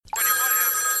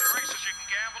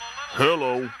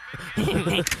Hello.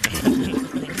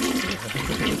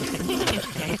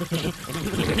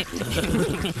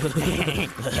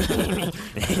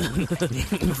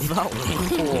 That was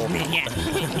cool.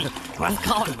 Let's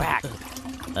call him back.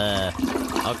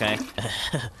 Okay.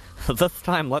 This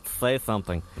time, let's say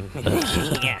something.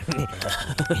 Yeah.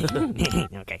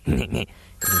 Okay.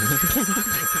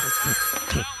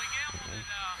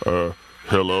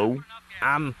 Hello?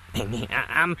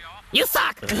 You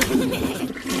suck! That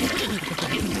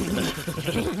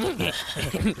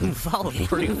was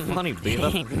pretty funny,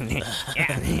 Beavis.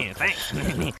 Yeah, thanks.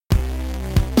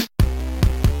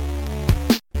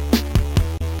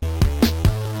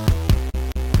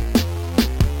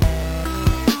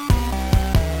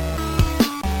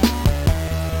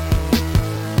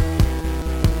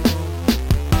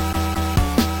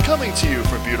 Coming to you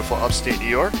from beautiful upstate New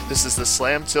York, this is the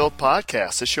Slam Tilt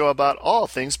Podcast, a show about all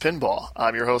things pinball.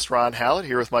 I'm your host, Ron Hallett,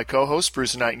 here with my co-host,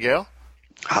 Bruce Nightingale.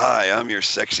 Hi, I'm your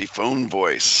sexy phone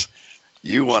voice.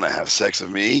 You want to have sex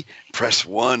with me? Press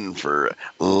 1 for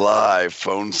live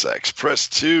phone sex. Press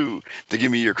 2 to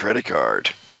give me your credit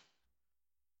card.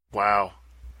 Wow.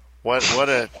 What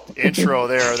a intro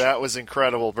there. That was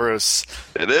incredible, Bruce.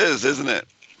 It is, isn't it?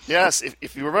 Yes,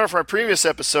 if you remember from our previous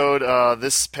episode,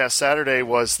 this past Saturday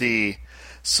was the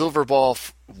Silver Ball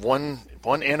one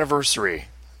anniversary.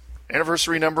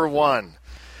 Anniversary number 1.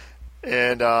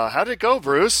 And how did it go,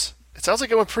 Bruce? It sounds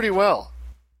like it went pretty well.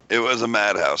 It was a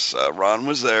madhouse. Ron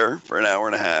was there for an hour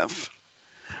and a half.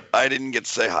 I didn't get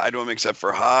to say hi to him except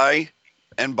for hi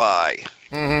and bye.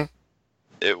 Mm-hmm.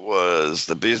 It was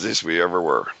the busiest we ever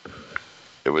were.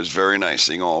 It was very nice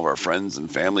seeing all of our friends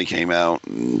and family came out,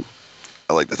 and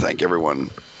I'd like to thank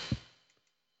everyone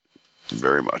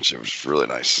very much. It was really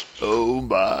nice. Oh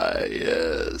my,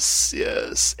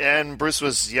 yes. And Bruce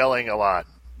was yelling a lot,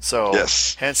 so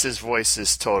Yes. hence his voice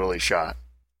is totally shot.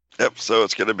 Yep, so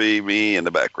it's going to be me in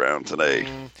the background today.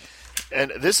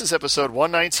 And this is episode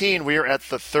 119. We are at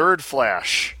the third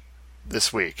flash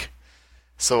this week.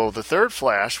 So the third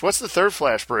flash, what's the third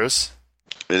flash, Bruce?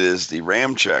 It is the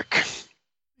RAM check.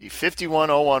 The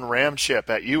 5101 RAM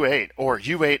chip at U8, or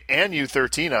U8 and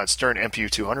U13 on Stern MPU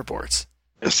 200 boards.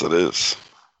 Yes, it is.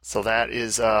 So that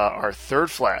is our third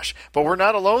flash. But we're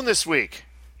not alone this week.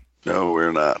 No,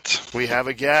 we're not. We have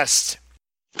a guest.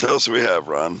 Tell us who we have,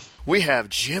 Ron. We have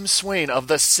Jim Swain of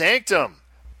The Sanctum.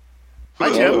 Hi,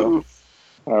 Jim. Hello.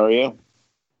 How are you?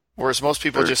 Whereas most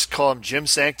people just call him Jim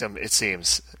Sanctum, it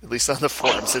seems. At least on the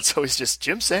forums, it's always just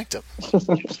Jim Sanctum.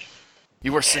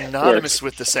 You are synonymous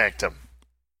with The Sanctum.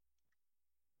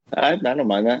 I don't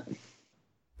mind that.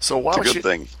 So why It's a don't good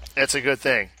thing. It's a good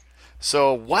thing.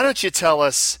 So why don't you tell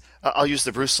us, I'll use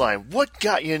the Bruce line, what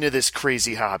got you into this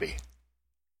crazy hobby?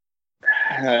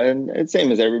 And it's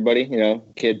same as everybody,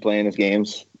 kid playing his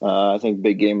games. I think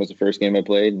Big Game was the first game I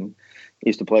played, and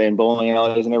used to play in bowling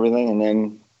alleys and everything. And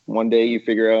then one day you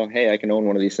figure out, hey, I can own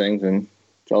one of these things, and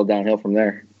it's all downhill from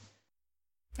there.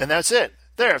 And that's it.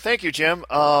 There. Thank you, Jim.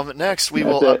 Next, we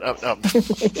That's will.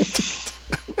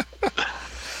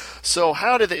 So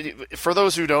how did they, for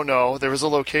those who don't know, there was a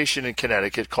location in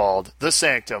Connecticut called The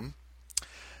Sanctum.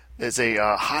 It's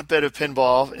a hotbed of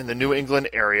pinball in the New England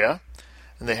area,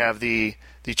 and they have the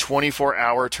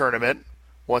 24-hour tournament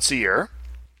once a year.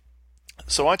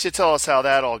 So why don't you tell us how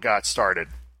that all got started?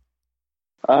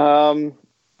 I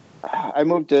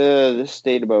moved to this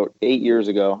state about 8 years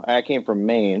ago. I came from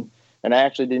Maine, and I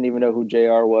actually didn't even know who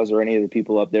JR was or any of the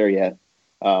people up there yet.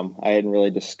 I hadn't really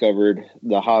discovered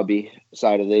the hobby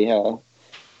side of the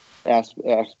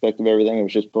aspect of everything. I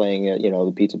was just playing at,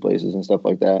 the pizza places and stuff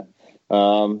like that.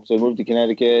 So I moved to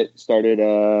Connecticut, started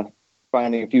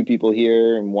finding a few people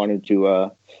here and wanted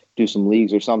to do some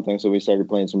leagues or something. So we started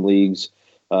playing some leagues.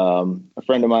 A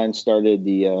friend of mine started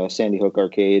the Sandy Hook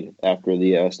Arcade after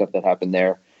the stuff that happened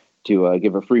there to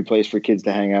give a free place for kids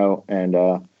to hang out. And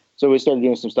so we started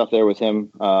doing some stuff there with him,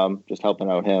 just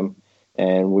helping out him.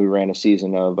 And we ran a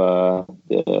season of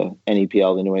the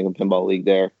NEPL, the New England Pinball League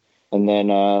there. And then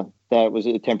that was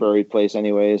a temporary place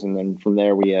anyways. And then from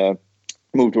there, we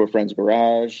moved to a friend's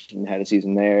garage and had a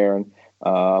season there.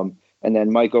 And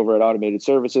then Mike over at Automated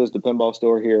Services, the pinball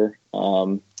store here,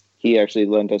 he actually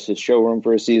lent us his showroom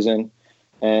for a season.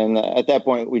 And at that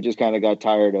point, we just kind of got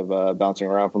tired of bouncing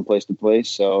around from place to place.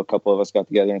 So a couple of us got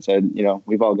together and said,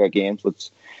 we've all got games.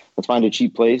 Let's find a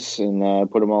cheap place and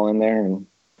put them all in there.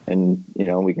 And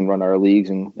we can run our leagues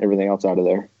and everything else out of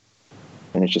there.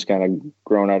 And it's just kind of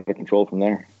grown out of control from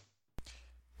there.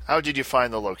 How did you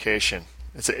find the location?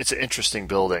 It's an interesting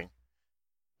building.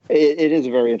 It is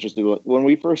a very interesting. When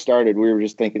we first started, we were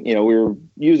just thinking, we were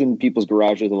using people's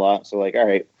garages a lot. So all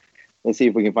right, let's see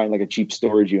if we can find like a cheap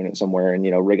storage unit somewhere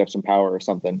and, rig up some power or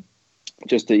something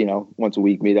just to, once a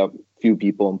week meet up a few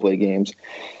people and play games.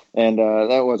 And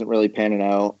that wasn't really panning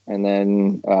out. And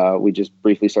then we just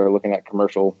briefly started looking at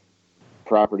commercial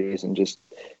properties and just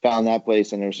found that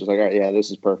place. And it was just like, all right, yeah,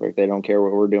 this is perfect. They don't care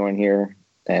what we're doing here.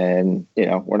 And,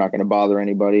 we're not going to bother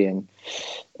anybody. And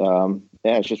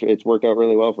it's worked out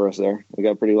really well for us there. We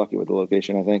got pretty lucky with the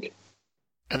location, I think.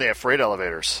 And they have freight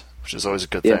elevators, which is always a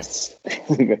good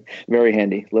thing. Very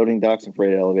handy. Loading docks and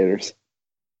freight elevators.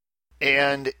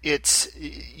 And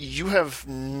you have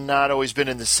not always been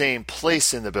in the same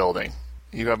place in the building.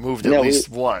 You have moved at least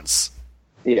once.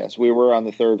 Yes, we were on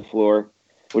the third floor,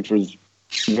 which was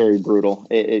very brutal.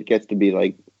 It gets to be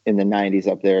like in the 90s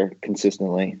up there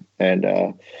consistently. And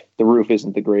the roof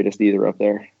isn't the greatest either up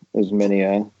there. There's many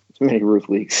roof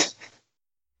leaks.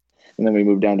 And then we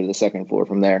moved down to the second floor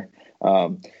from there.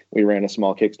 We ran a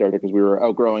small Kickstarter because we were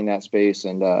outgrowing that space,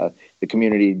 and the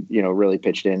community, really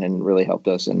pitched in and really helped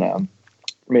us and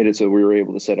made it so we were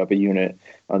able to set up a unit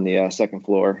on the second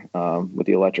floor with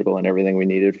the electrical and everything we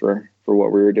needed for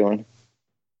what we were doing.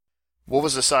 What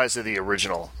was the size of the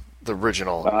original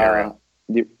area?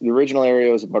 The original area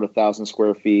was about 1,000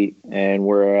 square feet, and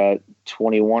we're at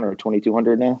 21 or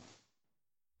 2,200 now.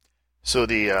 So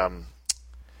the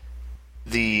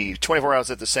 24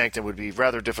 hours at the Sanctum would be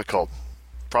rather difficult.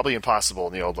 Probably impossible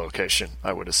in the old location,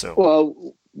 I would assume. Well,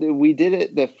 we did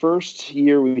it, the first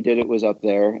year we did it was up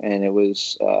there, and it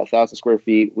was 1,000 square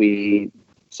feet. We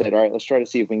said, all right, let's try to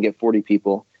see if we can get 40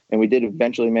 people. And we did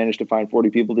eventually manage to find 40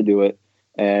 people to do it.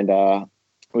 And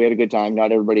we had a good time.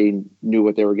 Not everybody knew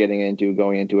what they were getting into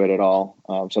going into it at all.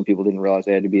 Some people didn't realize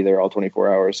they had to be there all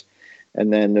 24 hours.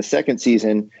 And then the second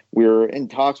season, we were in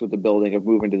talks with the building of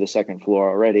moving to the second floor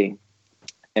already.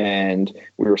 And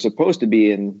we were supposed to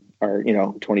be in our,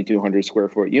 2,200 square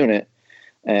foot unit.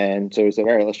 And so we said,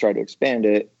 all right, let's try to expand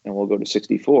it, and we'll go to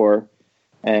 64.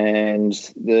 And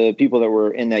the people that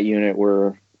were in that unit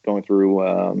were going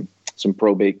through some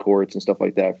probate courts and stuff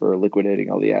like that for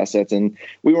liquidating all the assets. And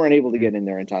we weren't able to get in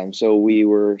there in time. So we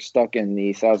were stuck in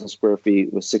the 1,000 square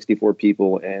feet with 64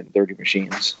 people and 30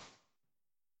 machines.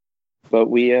 But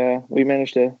we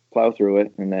managed to plow through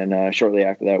it. And then shortly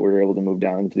after that, we were able to move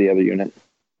down to the other unit.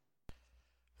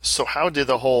 So how did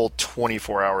the whole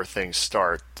 24-hour thing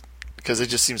start? Because it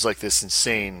just seems like this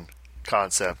insane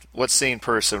concept. What sane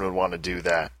person would want to do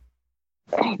that?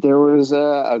 There was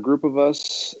a group of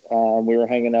us. We were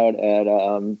hanging out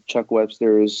at Chuck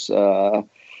Webster's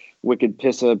Wicked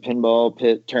Pissa pinball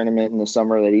pit tournament in the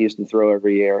summer that he used to throw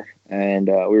every year. And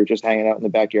we were just hanging out in the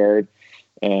backyard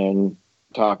and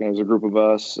talking. It was a group of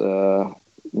us,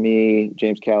 me,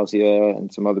 James Calcia,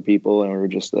 and some other people. And we were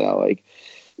just like,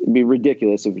 it'd be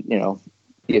ridiculous if,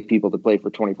 get people to play for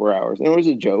 24 hours. And it was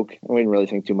a joke, and we didn't really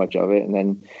think too much of it. And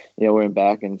then, we went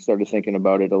back and started thinking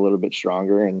about it a little bit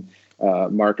stronger. And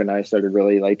Mark and I started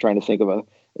really trying to think of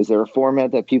is there a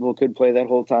format that people could play that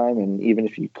whole time? And even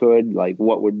if you could,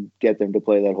 what would get them to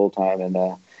play that whole time? And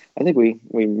I think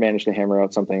we managed to hammer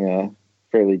out something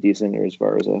fairly decent as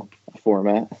far as a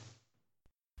format.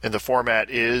 And the format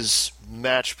is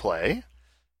match play.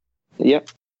 Yep.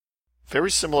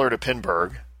 Very similar to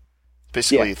Pinburg.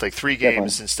 Basically, 3 games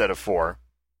definitely. Instead of 4.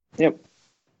 Yep.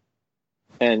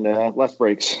 And less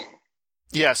breaks.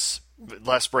 Yes,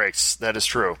 less breaks. That is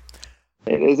true.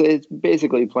 It's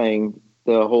basically playing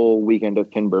the whole weekend of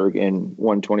Pinburg in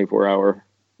one 24-hour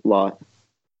lot.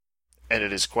 And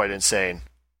it is quite insane.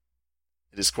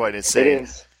 It is quite insane. It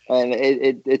is. And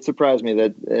it surprised me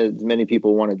that as many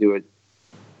people want to do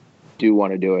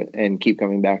it and keep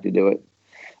coming back to do it.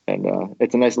 And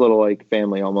it's a nice little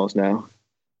family almost now.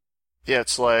 Yeah,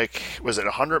 it's was it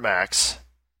 100 max?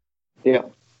 Yeah.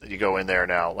 That you go in there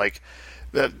now.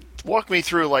 Walk me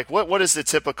through, what is the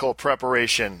typical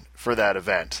preparation for that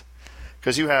event?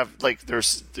 Because you have,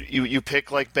 you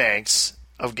pick, banks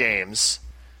of games.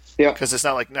 Yeah. Because it's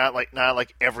not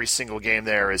like every single game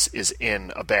there is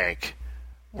in a bank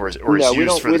or is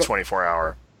used for the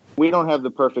 24-hour. We don't have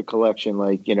the perfect collection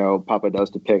Papa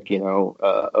does to pick,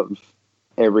 of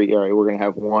every area. We're going to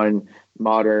have one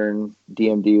modern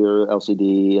DMD or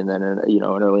LCD, and then an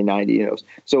early 90.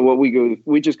 So what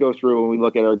we just go through and we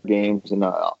look at our games, and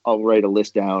I'll write a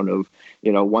list down of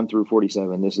 1 through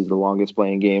 47. This is the longest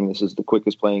playing game. This is the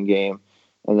quickest playing game,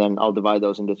 and then I'll divide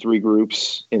those into 3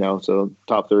 groups. So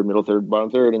top third, middle third,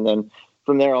 bottom third, and then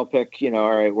from there I'll pick.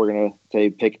 All right, we're going to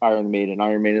pick Iron Maiden.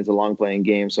 Iron Maiden is a long playing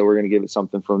game, so we're going to give it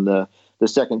something from the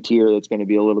second tier that's going to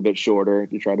be a little bit shorter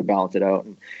to try to balance it out,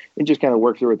 and just kind of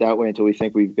work through it that way until we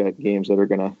think we've got games that are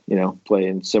going to, play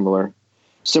in similar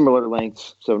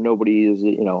lengths. So nobody is,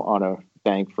 on a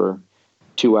bank for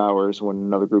 2 hours when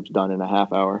another group's done in a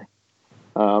half hour.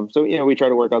 So, we try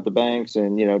to work out the banks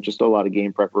and, just a lot of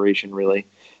game preparation, really.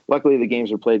 Luckily, the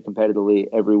games are played competitively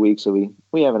every week, so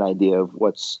we have an idea of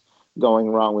what's going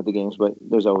wrong with the games, but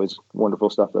there's always wonderful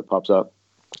stuff that pops up.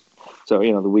 So,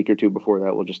 the week or two before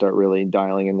that, we'll just start really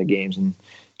dialing in the games and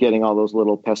getting all those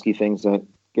little pesky things that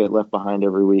get left behind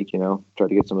every week, try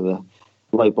to get some of the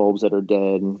light bulbs that are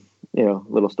dead and,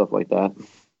 little stuff like that.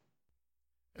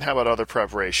 And how about other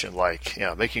preparation, like,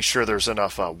 making sure there's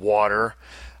enough water?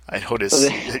 I noticed,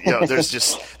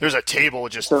 there's a table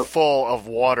just full of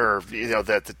water,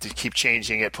 that to keep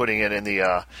changing it, putting it in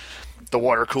the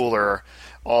water cooler,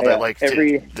 all that,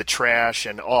 the trash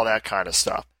and all that kind of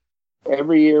stuff.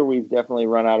 Every year we've definitely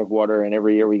run out of water, and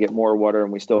every year we get more water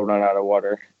and we still run out of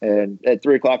water. And at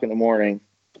 3:00 in the morning,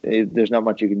 there's not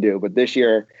much you can do. But this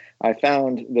year I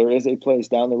found there is a place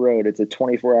down the road. It's a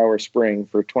 24-hour spring.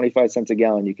 For 25 cents a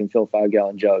gallon, you can fill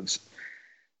 5-gallon jugs.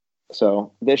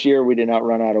 So this year we did not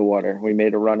run out of water. We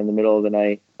made a run in the middle of the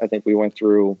night. I think we went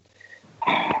through,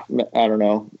 I don't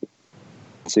know.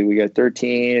 Let's see, we got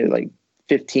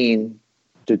 15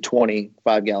 to 20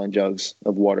 5-gallon jugs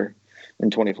of water in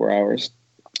 24 hours.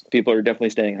 People are definitely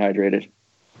staying hydrated.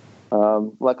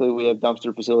 Luckily, we have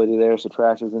dumpster facility there, so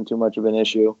trash isn't too much of an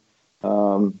issue. We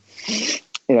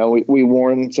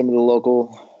warn some of the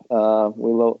local,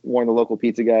 warn the local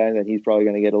pizza guy that he's probably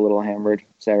going to get a little hammered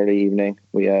Saturday evening.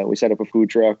 We set up a food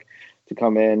truck to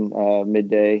come in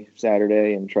midday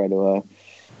Saturday and try to.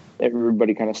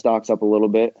 Everybody kind of stocks up a little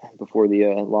bit before the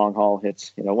long haul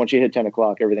hits. Once you hit 10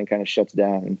 o'clock, everything kind of shuts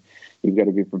down, and you've got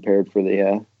to be prepared for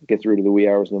the get through to the wee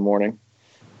hours of the morning.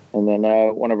 And then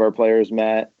one of our players,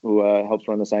 Matt, who helps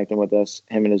run the Sanctum with us,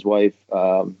 him and his wife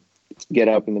get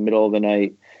up in the middle of the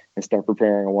night and start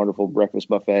preparing a wonderful breakfast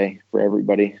buffet for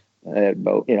everybody at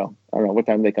about, I don't know, what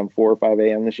time they come, 4 or 5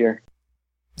 a.m. this year?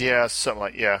 Yeah, something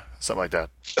like that.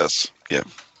 Yes, yeah.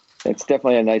 It's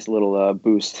definitely a nice little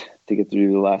boost to get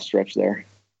through the last stretch there.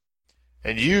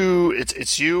 And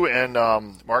it's you and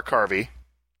Mark Harvey.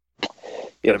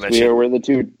 Yes, we're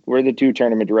the two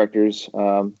tournament directors.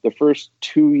 The first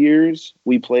 2 years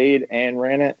we played and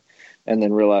ran it, and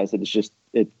then realized that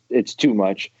it's too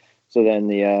much. So then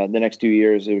the next 2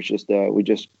 years it was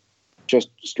just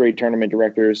straight tournament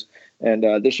directors. And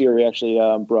this year we actually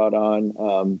brought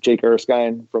on Jake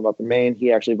Erskine from up in Maine.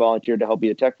 He actually volunteered to help be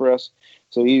a tech for us.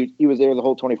 So he was there the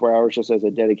whole 24 hours just as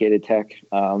a dedicated tech,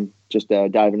 just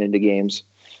diving into games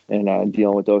and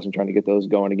dealing with those and trying to get those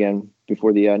going again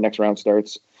before the next round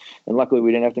starts. And luckily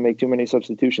we didn't have to make too many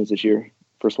substitutions this year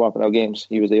for swapping out games.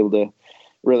 He was able to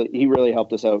really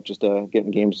helped us out just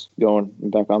getting games going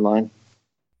and back online.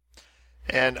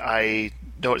 And I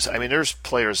noticed, there's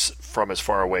players from as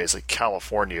far away as like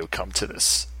California who come to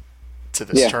this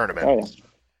tournament. Oh,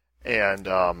 yeah. And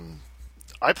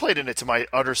I played in it to my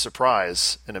utter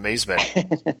surprise and amazement.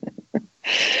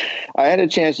 I had a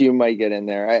chance you might get in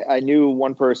there. I knew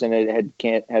one person had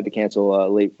to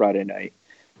cancel late Friday night,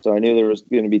 so I knew there was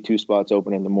going to be 2 spots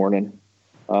open in the morning.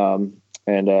 And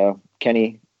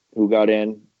Kenny, who got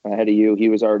in ahead of you, he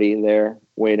was already there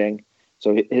waiting,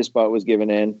 so his spot was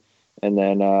given in. And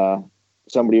then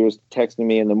somebody was texting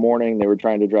me in the morning. They were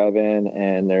trying to drive in,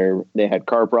 and they had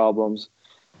car problems.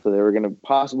 So they were going to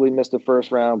possibly miss the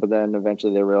first round, but then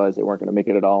eventually they realized they weren't going to make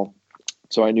it at all.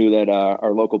 So I knew that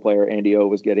our local player, Andy O,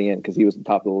 was getting in because he was at the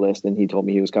top of the list, and he told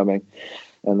me he was coming.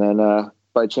 And then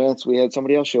by chance, we had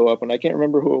somebody else show up, and I can't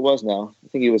remember who it was now. I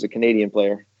think he was a Canadian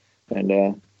player.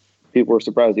 And people were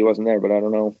surprised he wasn't there, but I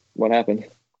don't know what happened.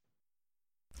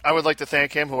 I would like to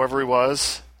thank him, whoever he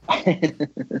was.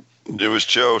 It was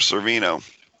Joe Servino.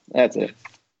 That's it.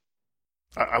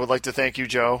 I would like to thank you,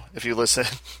 Joe, if you listen.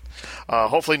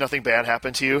 Hopefully nothing bad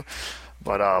happened to you.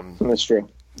 But that's true.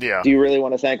 Yeah. Do you really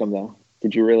want to thank him, though?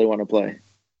 Did you really want to play?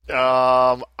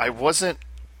 I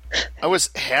was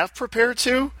half prepared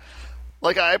to.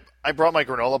 Like, I brought my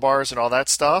granola bars and all that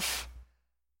stuff.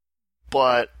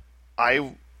 But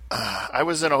I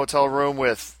was in a hotel room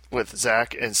with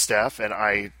Zach and Steph,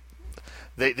 and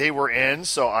they were in,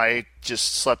 so I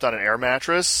just slept on an air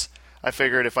mattress. I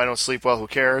figured if I don't sleep well, who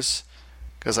cares?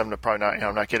 Because I'm probably not,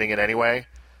 I'm not getting it anyway.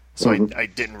 So I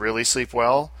didn't really sleep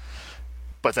well.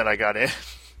 But then I got in.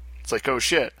 It's like, oh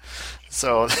shit.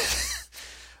 So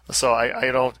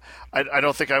I don't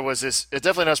think I was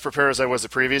definitely not as prepared as I was the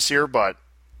previous year, but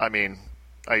I mean,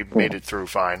 I made it through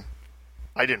fine.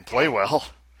 I didn't play well.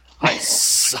 I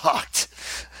sucked.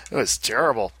 It was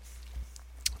terrible.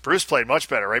 Bruce played much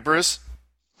better, right, Bruce?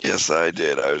 Yes, I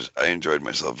did. I enjoyed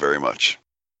myself very much.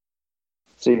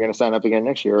 So you're going to sign up again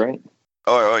next year, right?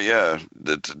 Oh yeah.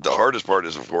 The hardest part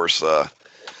is, of course,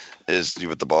 is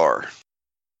with the bar.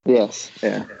 Yes.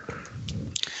 Yeah.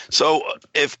 So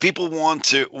if people want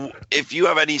to, if you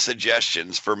have any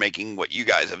suggestions for making what you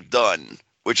guys have done,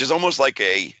 which is almost like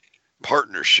a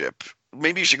partnership,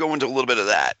 maybe you should go into a little bit of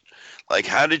that. Like,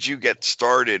 how did you get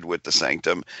started with the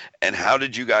Sanctum, and how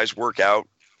did you guys work out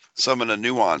some of the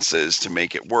nuances to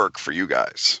make it work for you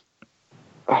guys?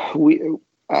 We,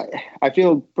 I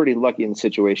feel pretty lucky in the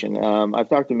situation. I've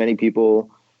talked to many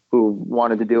people who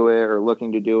wanted to do it or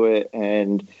looking to do it,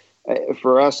 and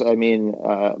for us, I mean,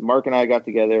 Mark and I got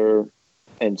together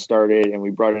and started, and we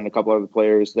brought in a couple other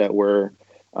players that were,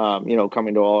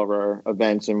 coming to all of our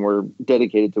events and were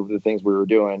dedicated to the things we were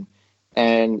doing.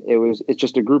 And it's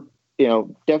just a group,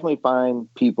 definitely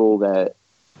find people that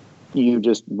you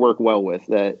just work well with,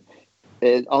 that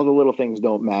all the little things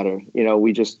don't matter.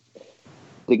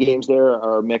 The games there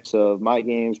are a mix of my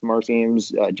games, Mark's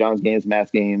games, John's games,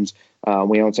 Matt's games.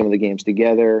 We own some of the games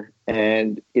together.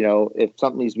 And, if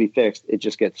something needs to be fixed, it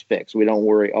just gets fixed. We don't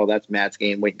worry, oh, that's Matt's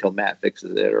game, wait until Matt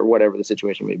fixes it, or whatever the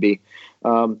situation may be.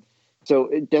 So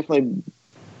it definitely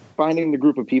finding the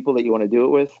group of people that you want to do it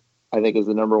with, I think, is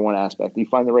the number one aspect. You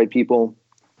find the right people,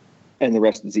 and the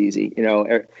rest is easy.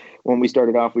 When we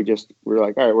started off, we were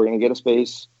like, all right, we're going to get a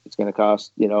space. It's going to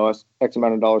cost, us X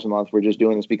amount of dollars a month. We're just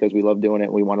doing this because we love doing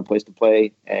it. We want a place to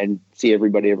play and see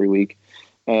everybody every week.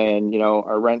 And,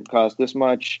 our rent costs this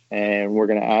much, and we're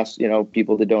going to ask,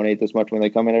 people to donate this much when they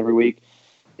come in every week.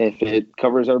 If it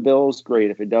covers our bills, great.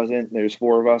 If it doesn't, there's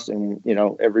 4 of us, and,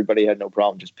 everybody had no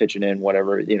problem just pitching in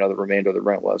whatever, the remainder of the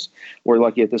rent was. We're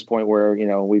lucky at this point where,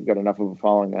 we've got enough of a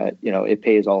following that, it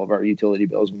pays all of our utility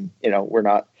bills, and, we're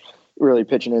not really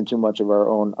pitching in too much of our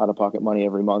own out-of-pocket money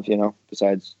every month,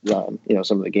 besides, some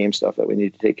of the game stuff that we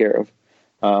need to take care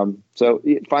of. So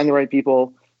find the right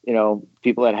people,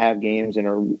 people that have games and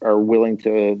are willing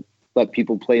to let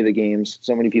people play the games.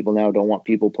 So many people now don't want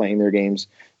people playing their games.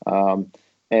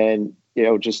 And,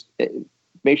 just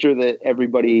make sure that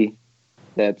everybody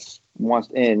that's wants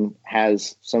in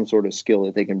has some sort of skill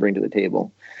that they can bring to the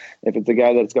table. If it's a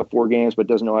guy that's got 4 games but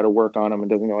doesn't know how to work on them and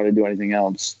doesn't know how to do anything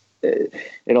else, it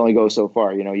only goes so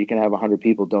far. You can have 100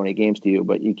 people donate games to you,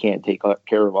 but you can't take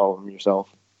care of all of them yourself.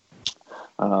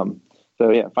 So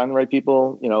yeah, find the right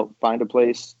people, find a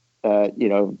place.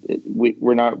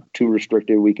 We're not too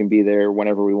restricted. We can be there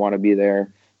whenever we want to be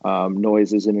there.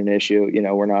 Noise isn't an issue.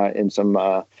 We're not in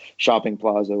some shopping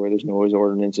plaza where there's noise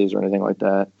ordinances or anything like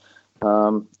that.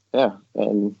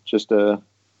 And just the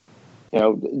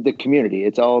community.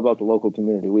 It's all about the local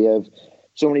community. We have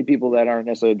so many people that aren't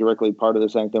necessarily directly part of the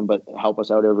Sanctum, but help us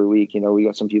out every week. We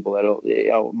got some people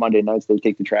that Monday nights they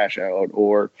take the trash out,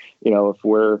 or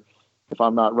if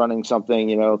I'm not running something,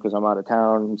 because I'm out of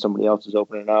town and somebody else is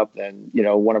opening up, then,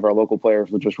 one of our local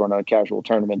players will just run a casual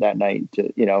tournament that night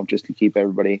to, just to keep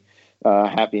everybody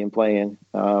happy and playing.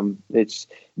 It's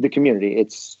the community.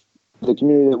 It's the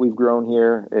community that we've grown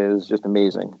here is just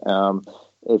amazing.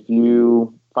 If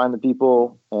you find the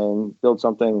people and build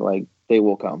something, like, they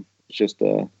will come. It's just,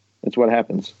 it's what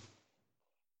happens.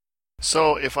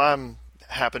 So if I'm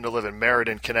happen to live in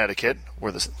Meriden, Connecticut,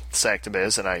 where the Sanctum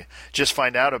is, and I just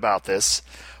find out about this,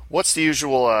 what's the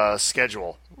usual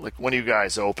schedule? Like, when do you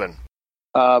guys open?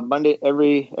 Monday,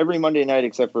 every Monday night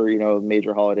except for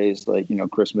major holidays like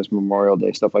Christmas, Memorial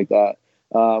Day, stuff like that.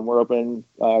 We're open.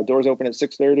 Doors open at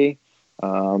 6:30.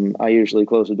 I usually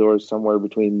close the doors somewhere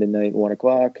between midnight and 1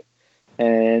 o'clock,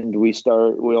 and we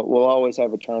start. We'll always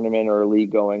have a tournament or a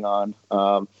league going on.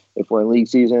 If we're in league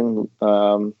season,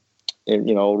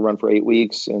 run for 8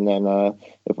 weeks, and then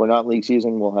if we're not in league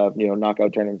season, we'll have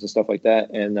knockout tournaments and stuff like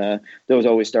that, and those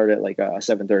always start at like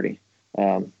 7:30.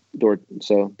 Doors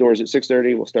at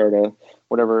 6:30. We'll start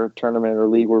whatever tournament or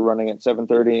league we're running at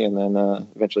 7:30, and then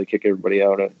eventually kick everybody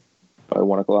out by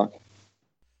 1 o'clock.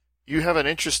 You have an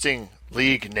interesting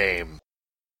league name,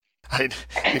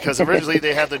 because originally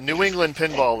they had the New England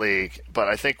Pinball League, but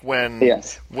I think when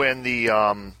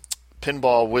the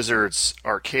Pinball Wizards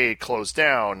arcade closed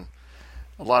down,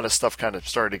 a lot of stuff kind of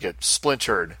started to get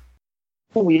splintered.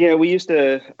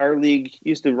 Yeah, our league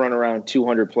used to run around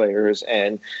 200 players,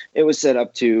 and it was set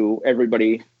up to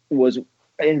everybody was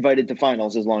invited to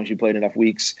finals as long as you played enough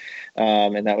weeks.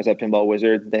 And that was at Pinball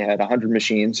Wizard. They had 100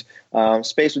 machines.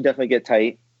 Space would definitely get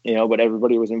tight, but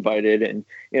everybody was invited. And,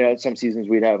 some seasons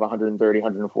we'd have 130,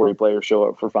 140 players show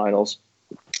up for finals.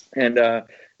 And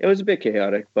it was a bit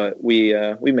chaotic, but we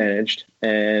managed.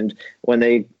 And when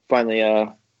they finally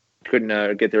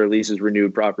couldn't get their leases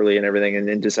renewed properly and everything, and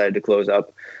then decided to close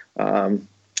up,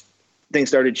 things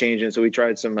started changing. So we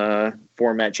tried some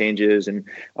format changes, and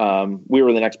we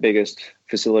were the next biggest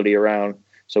facility around,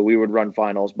 so we would run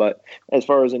finals. But as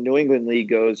far as the New England League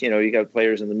goes, you got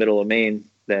players in the middle of Maine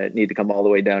that need to come all the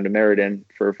way down to Meriden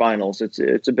for finals.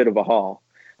 It's a bit of a haul.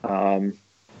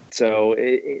 So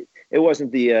it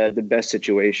wasn't the best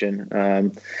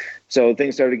situation. So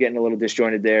things started getting a little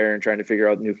disjointed there and trying to figure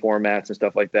out new formats and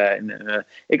stuff like that. And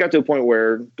it got to a point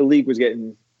where the league was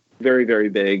getting very, very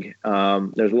big.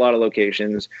 There's a lot of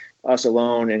locations. Us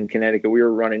alone in Connecticut, we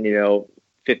were running,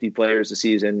 50 players a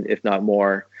season, if not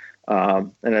more.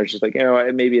 And I was just like,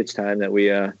 maybe it's time that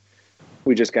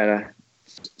we just kind of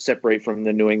separate from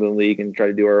the New England League and try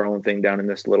to do our own thing down in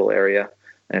this little area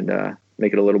and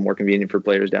make it a little more convenient for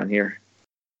players down here.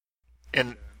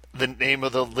 And the name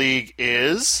of the league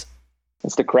is?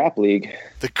 It's the C.R.A.P League.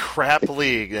 The C.R.A.P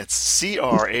League. That's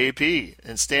C.R.A.P.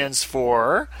 and stands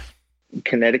for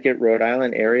Connecticut, Rhode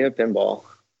Island Area Pinball.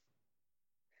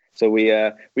 So we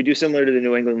do similar to the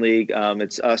New England League.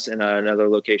 It's us and another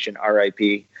location,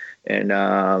 R.I.P. And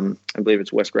I believe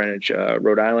it's West Greenwich,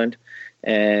 Rhode Island.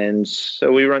 And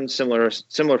so we run similar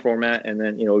format, and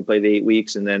then we play the 8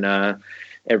 weeks, and then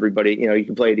everybody, you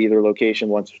can play at either location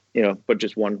once, but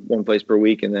just one place per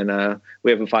week, and then we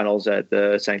have the finals at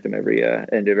the Sanctum every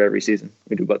end of every season.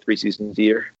 We do about 3 seasons a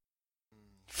year.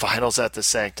 Finals at the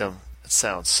Sanctum. That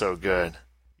sounds so good.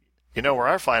 You know where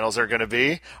our finals are going to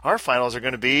be? Our finals are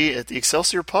going to be at the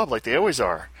Excelsior Pub, like they always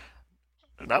are.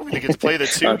 And I'm going to get to play the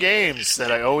 2 games that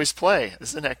I always play.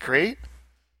 Isn't that great?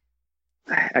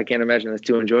 I can't imagine that's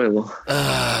too enjoyable.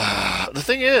 The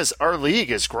thing is, our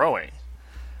league is growing.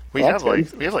 We have like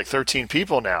 13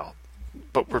 people now,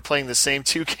 but we're playing the same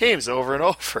 2 games over and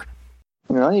over.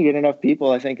 Well, you get enough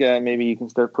people, I think maybe you can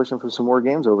start pushing for some more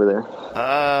games over there.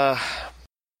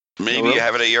 Maybe you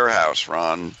have it at your house,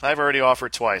 Ron. I've already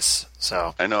offered twice,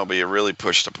 so. I know, but you really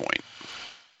pushed the point.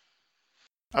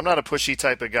 I'm not a pushy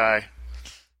type of guy.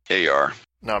 Yeah, you are.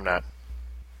 No, I'm not.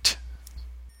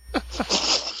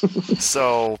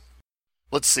 So,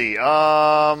 let's see.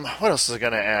 What else is I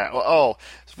going to add? Well,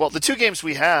 the 2 games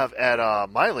we have at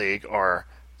my league are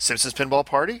Simpsons Pinball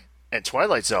Party and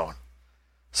Twilight Zone.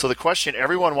 So the question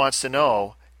everyone wants to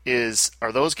know is,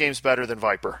 are those games better than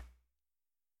Viper?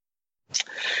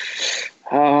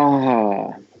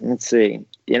 Let's see.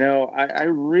 I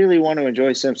really want to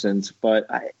enjoy Simpsons, but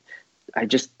I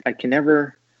can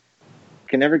never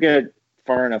get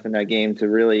far enough in that game to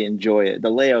really enjoy it. The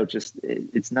layout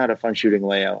it's not a fun shooting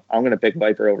layout. I'm going to pick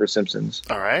Viper over Simpsons.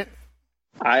 All right.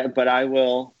 I'm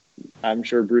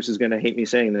sure Bruce is going to hate me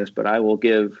saying this, but I will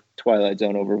give Twilight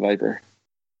Zone over Viper.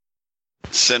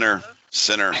 Sinner.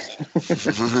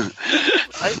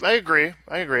 I agree.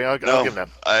 I'll give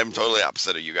them. I'm totally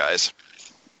opposite of you guys.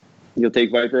 You'll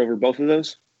take Viper over both of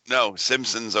those? No,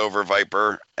 Simpsons over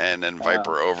Viper, and then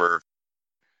Viper over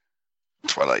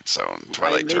Twilight Zone.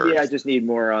 Maybe I just need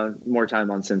more time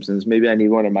on Simpsons. Maybe I need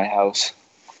one in my house.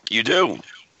 You do.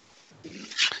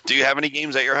 Do you have any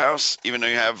games at your house, even though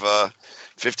you have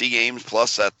 50 games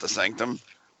plus at the Sanctum?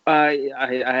 I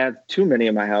have too many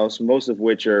in my house, most of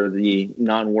which are the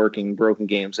non-working, broken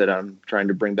games that I'm trying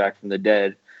to bring back from the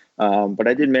dead. But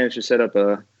I did manage to set up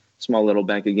a small little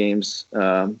bank of games.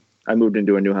 I moved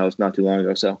into a new house not too long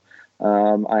ago, so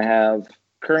I have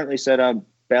currently set up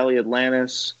Bally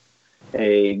Atlantis,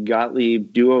 a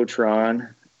Gottlieb Duotron,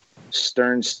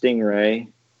 Stern Stingray,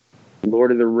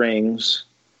 Lord of the Rings,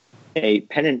 a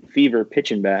Pennant Fever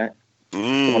Pitch and Bat,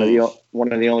 one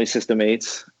of the only System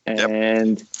 8s,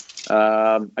 and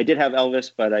I did have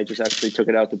Elvis, but I just actually took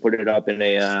it out to put it up in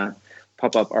a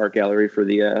pop-up art gallery for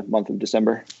the month of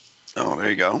December. Oh, there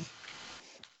you go.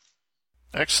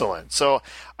 Excellent. So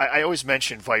I always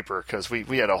mention Viper because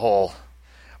we had a whole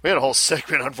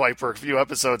segment on Viper a few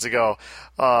episodes ago.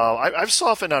 I've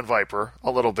softened on Viper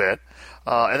a little bit,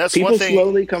 and that's People one thing.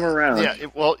 Slowly come around. Yeah,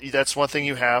 that's one thing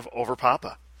you have over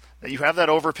Papa. You have that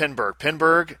over Pinburg.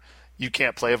 Pinburg, you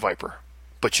can't play a Viper,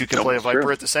 but you can play a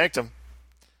Viper at the Sanctum.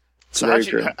 So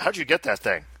how'd you get that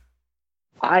thing?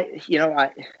 I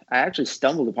actually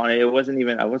stumbled upon it.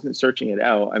 I wasn't searching it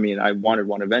out. I mean, I wanted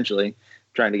one eventually,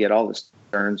 trying to get all the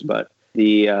turns, but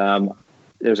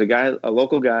there's a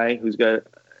local guy who's got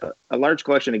a large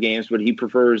collection of games, but he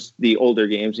prefers the older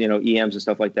games, EMs and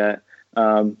stuff like that.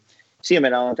 See him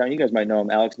at Allentown. You guys might know him,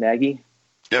 Alex Nagy.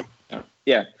 Yep.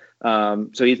 Yeah.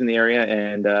 So he's in the area,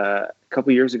 and a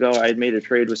couple years ago, I had made a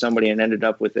trade with somebody and ended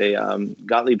up with a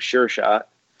Gottlieb Sure Shot.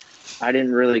 I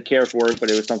didn't really care for it, but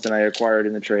it was something I acquired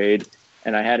in the trade,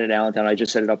 and I had it at Allentown. I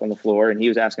just set it up on the floor, and he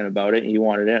was asking about it, and he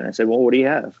wanted it, and I said, well, what do you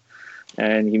have?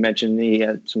 And he mentioned he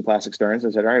had some classic Sterns.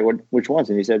 I said, all right, which ones?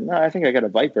 And he said, no, I think I got a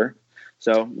Viper.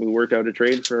 So we worked out a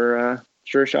trade for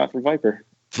Sure Shot for Viper.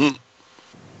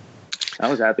 I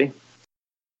was happy.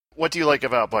 What do you like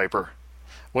about Viper?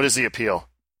 What is the appeal?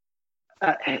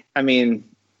 I mean,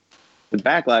 the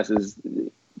back glass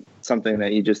something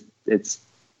that it's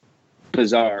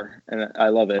bizarre, and I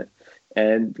love it.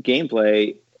 And the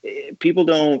gameplay, people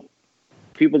don't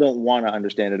want to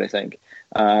understand it, I think.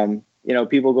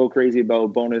 People go crazy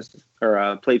about bonus or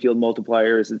playfield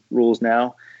multipliers rules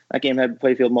now. That game had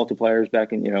playfield multipliers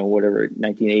back in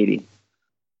 1980,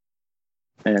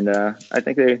 and I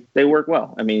think they work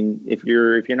well. I mean, if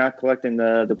you're not collecting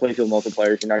the playfield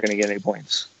multipliers, you're not going to get any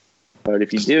points. But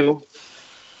if you do,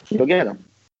 you'll get them.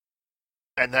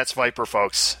 And that's Viper,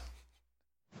 folks.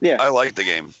 Yeah, I like the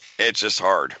game. It's just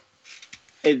hard.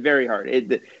 It's very hard.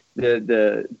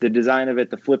 The design of it,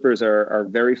 the flippers are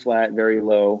very flat, very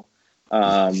low.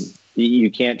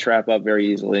 You can't trap up very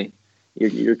easily.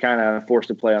 You're kind of forced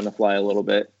to play on the fly a little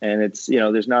bit, and it's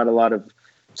there's not a lot of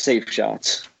safe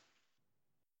shots.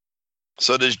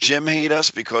 So does Jim hate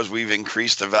us because we've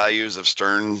increased the values of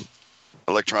Stern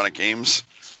electronic games?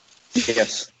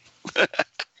 Yes.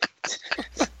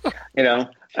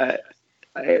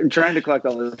 I'm trying to collect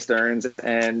all the Sterns,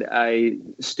 and I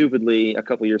stupidly a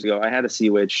couple years ago I had a Sea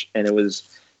Witch, and it was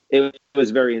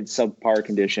very in subpar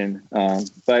condition.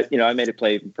 But I made it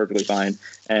play perfectly fine,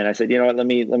 and I said, you know what, let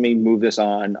me move this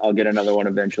on. I'll get another one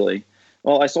eventually.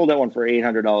 Well, I sold that one for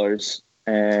 $800,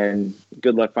 and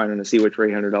good luck finding a Sea Witch for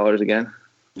 $800 again.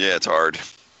 Yeah, it's hard.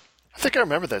 I think I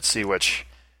remember that Sea Witch.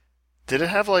 Did it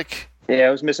have Yeah, I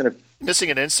was missing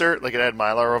an insert, like it had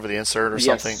Mylar over the insert or Yes.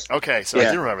 something? Okay, so Yeah.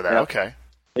 I do remember that. Yeah. Okay.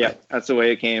 Yeah, that's the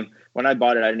way it came. When I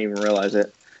bought it, I didn't even realize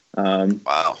it.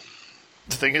 Wow.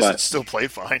 The thing is, it still played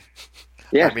fine.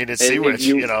 Yeah, I mean, it's Sea Witch,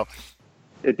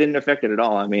 it didn't affect it at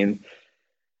all. I mean,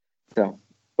 but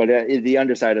the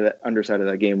underside of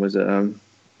that game was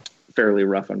fairly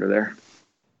rough under there.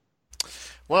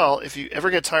 Well, if you ever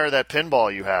get tired of that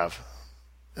pinball you have,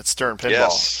 that Stern pinball,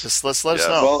 Yes. just let us Yes.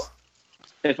 know. Well,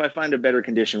 if I find a better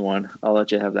condition one, I'll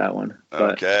let you have that one.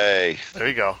 But Okay. There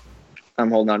you go. I'm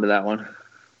holding on to that one.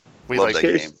 We Love like that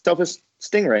Get game. yourself a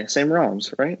Stingray, same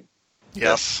ROMs, right?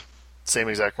 Yes. Same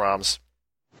exact ROMs.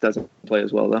 Doesn't play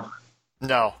as well though.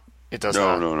 No, it does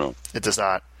not. No. It does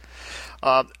not.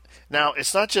 Now,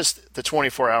 it's not just the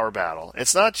 24-hour battle.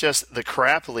 It's not just the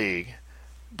C.R.A.P League,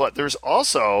 but there's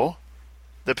also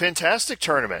the Pintastic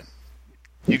tournament.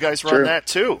 You guys run Sure. that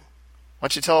too. Why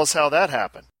don't you tell us how that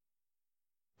happened?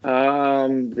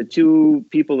 The two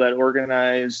people that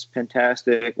organized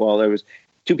Pintastic, well, there was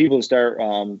two people to start,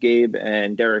 Gabe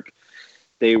and Derek.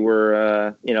 They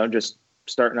were, just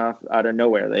starting off out of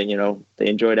nowhere. They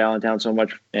enjoyed Allentown so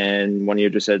much, and one year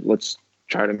just said, let's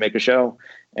try to make a show.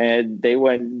 And they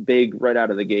went big right out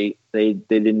of the gate. They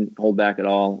didn't hold back at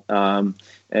all.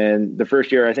 And the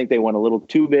first year, I think they went a little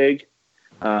too big,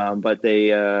 but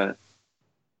they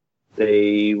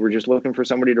were just looking for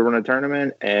somebody to run a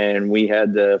tournament, and we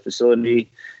had the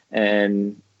facility,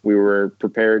 and we were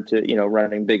prepared to,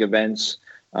 running big events.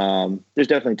 There's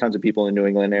definitely tons of people in the New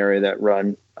England area that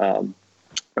run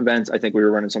events. I think we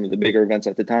were running some of the bigger events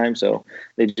at the time, so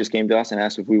they just came to us and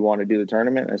asked if we want to do the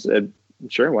tournament. I said,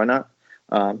 sure, why not?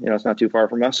 It's not too far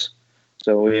from us.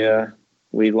 So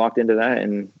we locked into that,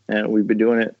 and we've been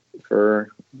doing it for,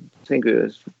 I think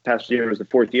this past year was the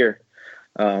fourth year.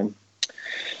 They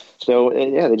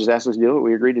just asked us to do it.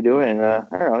 We agreed to do it, and I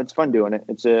don't know, it's fun doing it.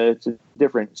 It's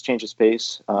different. It's changes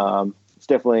pace. It's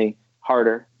definitely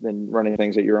harder than running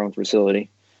things at your own facility.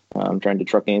 Trying to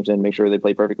truck games in, make sure they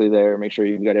play perfectly there, make sure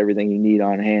you've got everything you need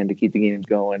on hand to keep the games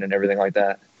going and everything like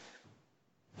that.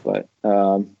 But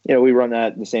we run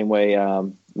that the same way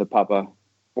the Papa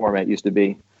format used to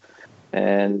be,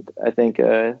 and I think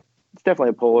it's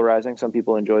definitely polarizing. Some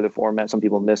people enjoy the format, some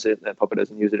people miss it. That Papa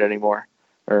doesn't use it anymore.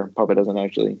 Or Puppet doesn't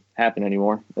actually happen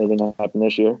anymore. It didn't happen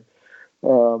this year.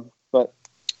 But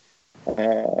I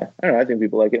don't know. I think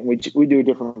people like it. And we do a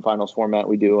different finals format.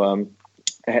 We do a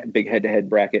big head-to-head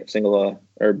bracket, single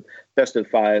or best of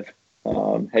five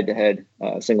head-to-head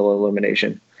single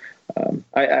elimination.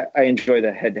 I enjoy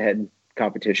the head-to-head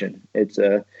competition. It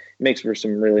makes for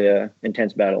some really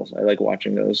intense battles. I like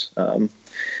watching those,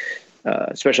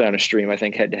 especially on a stream. I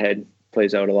think head-to-head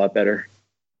plays out a lot better.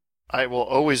 I will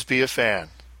always be a fan,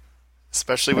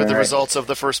 especially with the results of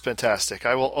the first Pintastic.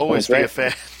 I will always be a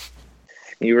fan.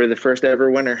 You were the first ever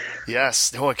winner.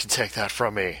 Yes, no one can take that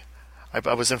from me.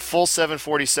 I was in full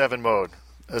 747 mode,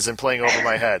 as in playing over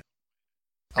my head.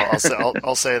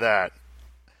 I'll say that.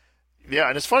 Yeah,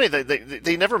 and it's funny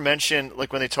they never mention,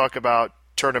 like when they talk about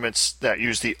tournaments that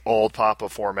use the old Papa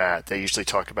format, they usually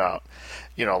talk about,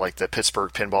 like the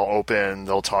Pittsburgh Pinball Open.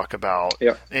 They'll talk about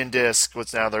Indisc,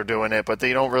 what's now they're doing it, but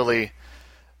they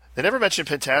never mention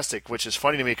Pintastic, which is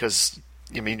funny to me because,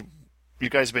 you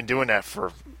guys have been doing that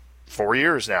for 4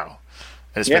 years now,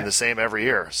 and it's been the same every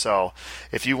year. So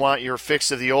if you want your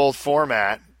fix of the old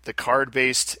format, the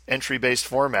card-based, entry-based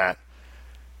format,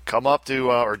 come up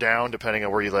to, or down, depending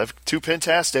on where you live, to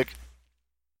Pintastic.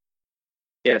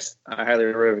 Yes, I highly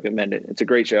recommend it. It's a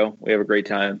great show. We have a great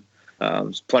time.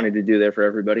 There's plenty to do there for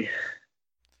everybody.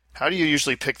 How do you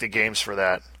usually pick the games for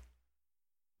that?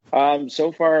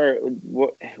 So far,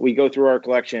 we go through our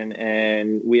collection,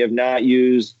 and we have not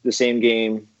used the same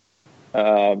game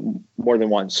more than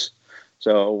once.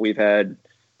 So we've had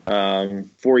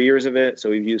 4 years of it, so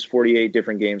we've used 48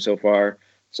 different games so far.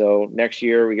 So next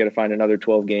year, we got to find another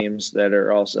 12 games that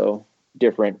are also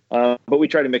different. But we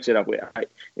try to mix it up. I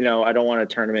don't want a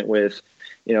tournament with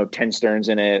 10 Sterns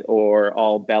in it, or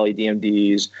all Bally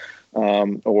DMDs,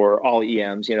 or all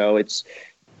EMs. It's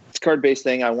a card-based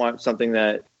thing. I want something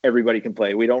that everybody can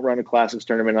play. We don't run a classics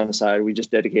tournament on the side. We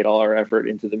just dedicate all our effort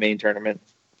into the main tournament,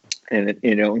 and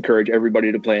encourage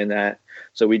everybody to play in that.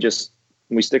 So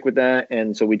we stick with that,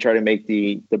 and so we try to make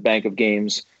the bank of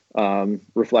games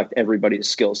reflect everybody's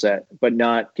skill set, but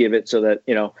not give it so that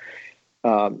you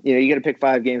got to pick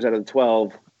 5 games out of the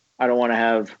 12. I don't want to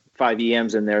have 5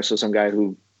 EMs in there, so some guy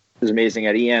who is amazing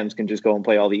at EMs can just go and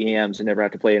play all the EMs and never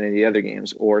have to play any of the other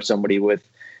games, or somebody with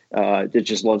that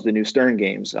just loves the new Stern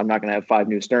games. I'm not going to have 5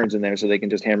 new Sterns in there so they can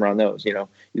just hammer on those.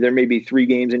 There may be 3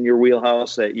 games in your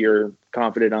wheelhouse that you're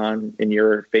confident on in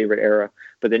your favorite era,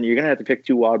 but then you're going to have to pick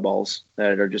 2 oddballs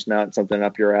that are just not something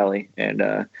up your alley,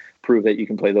 and prove that you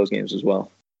can play those games as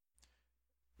well.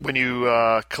 When you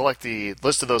collect the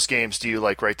list of those games, do you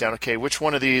write down, okay, which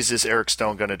one of these is Eric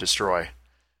Stone going to destroy?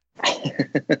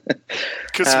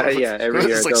 Yeah, every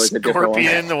year it's it's always a different one.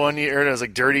 Scorpion, the one year it was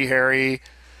Dirty Harry,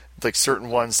 certain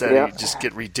ones that you just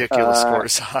get ridiculous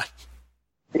scores on.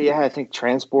 Yeah, I think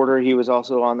Transporter, he was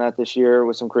also on that this year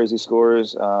with some crazy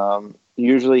scores.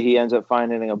 Usually he ends up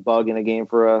finding a bug in a game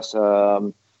for us.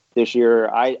 This year,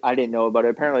 I didn't know about it.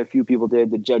 Apparently a few people did,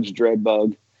 the Judge Dredd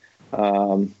bug,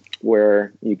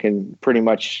 where you can pretty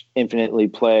much infinitely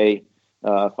play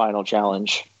Final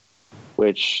Challenge,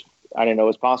 which I didn't know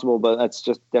was possible, but that's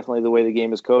just definitely the way the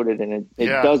game is coded, and it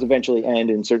does eventually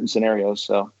end in certain scenarios.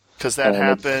 So because that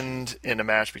happened in a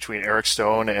match between Eric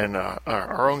Stone and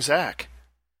our own Zach.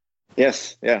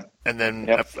 Yes, yeah. And then,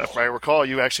 if I recall,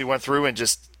 you actually went through and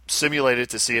just simulated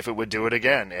to see if it would do it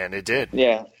again, and it did.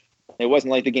 Yeah. It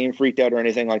wasn't like the game freaked out or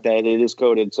anything like that. It is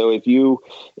coded. So if you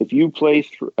play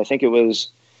through, I think it was,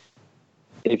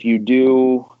 if you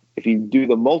do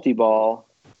the multi-ball,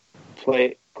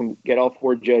 get all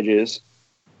 4 judges,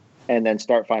 and then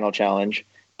start Final Challenge,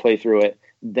 play through it,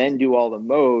 then do all the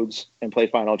modes and play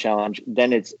Final Challenge,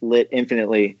 then it's lit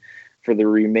infinitely for the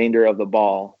remainder of the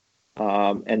ball.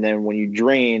 And then when you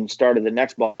drain, start of the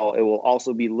next ball, it will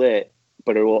also be lit,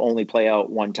 but it will only play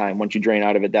out one time. Once you drain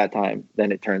out of it that time,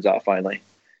 then it turns off finally.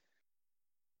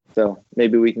 So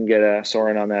maybe we can get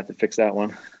Soren on that to fix that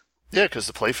one. Yeah, because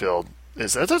the playfield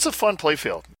that's a fun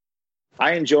playfield.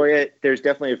 I enjoy it. There's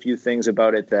definitely a few things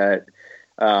about it that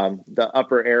the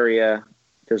upper area,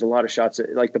 there's a lot of shots,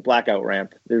 like the blackout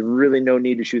ramp. There's really no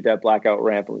need to shoot that blackout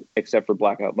ramp except for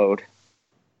blackout mode.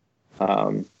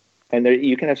 And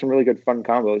you can have some really good fun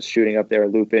combos shooting up there,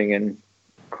 looping and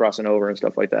crossing over and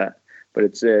stuff like that. But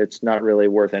it's not really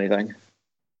worth anything.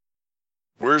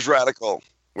 Where's Radical?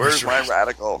 Where's my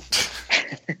Radical?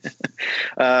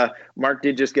 Mark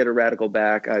did just get a Radical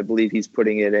back. I believe he's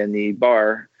putting it in the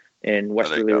bar in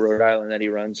Westerly, Rhode Island that he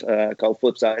runs called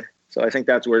Flipside. So I think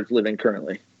that's where it's living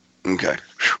currently. Okay.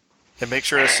 And make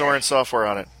sure it has Soren software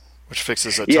on it, which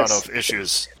fixes a ton of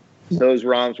issues. Those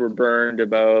ROMs were burned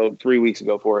about 3 weeks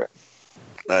ago for it.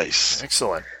 Nice.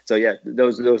 Excellent. So yeah,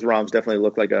 those ROMs definitely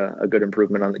look like a good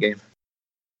improvement on the game.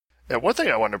 Yeah, one thing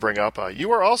I wanted to bring up,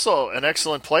 you are also an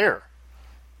excellent player.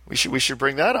 We should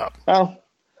bring that up. Well,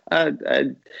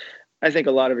 I think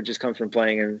a lot of it just comes from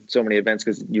playing in so many events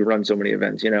because you run so many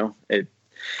events.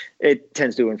 It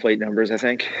tends to inflate numbers, I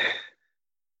think.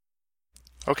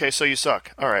 Okay, so you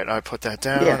suck. All right, I put that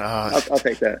down. Yeah, I'll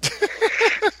take that.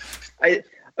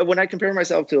 When I compare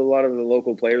myself to a lot of the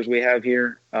local players we have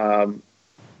here,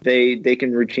 they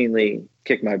can routinely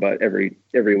kick my butt every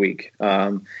week.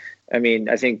 I mean,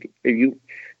 I think if you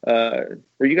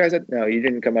were you guys no, you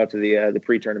didn't come out to the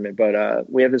pre-tournament, but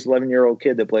we have this 11-year-old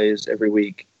kid that plays every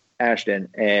week, Ashton,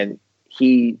 and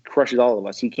he crushes all of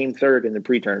us. He came third in the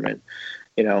pre-tournament.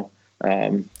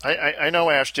 I know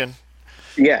Ashton.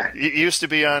 Yeah, he used to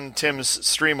be on Tim's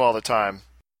stream all the time.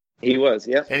 He was,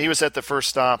 yeah, and he was at the first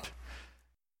stop.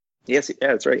 Yes, yeah,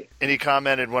 that's right. And he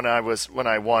commented when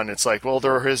I won. It's like, well,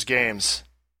 there are his games.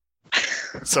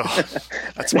 So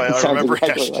that's why I remember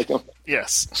exactly like him.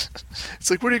 Yes.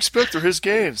 It's like, what do you expect? They're his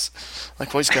games.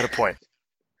 Like, well, he's got a point.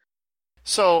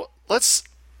 So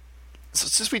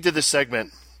since we did this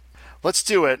segment, let's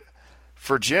do it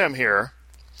for Jim here.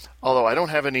 Although I don't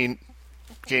have any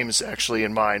games actually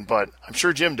in mind, but I'm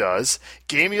sure Jim does.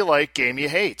 Game you like, game you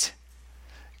hate.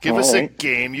 Give us a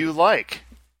game you like.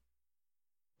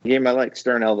 The game I like,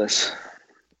 Stern Elvis.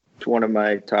 It's one of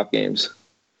my top games.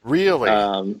 Really?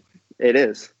 It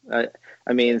is.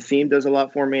 I mean, theme does a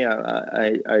lot for me.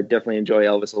 I definitely enjoy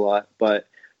Elvis a lot, but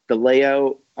the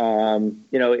layout,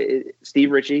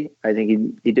 Steve Ritchie, I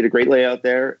think he did a great layout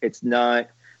there. It's not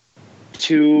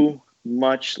too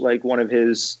much like one of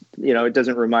his, it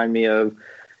doesn't remind me of,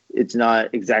 it's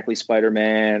not exactly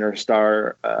Spider-Man or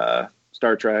Star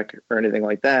Trek or anything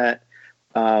like that.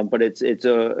 But it's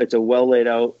a well laid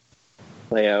out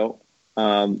layout.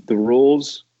 The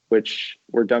rules, which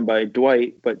were done by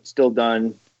Dwight, but still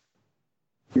done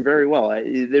very well.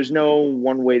 There's no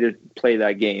one way to play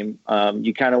that game.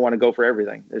 You kind of want to go for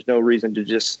everything. There's no reason to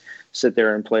just sit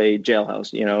there and play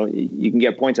Jailhouse. You can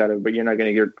get points out of it, but you're not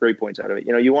going to get great points out of it.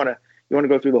 You want to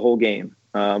go through the whole game.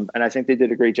 And I think they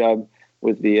did a great job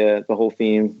with the whole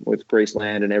theme with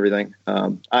Graceland and everything.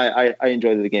 I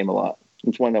enjoyed the game a lot.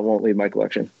 It's one that won't leave my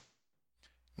collection.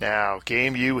 Now,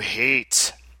 game you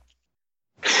hate.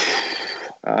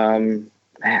 Man,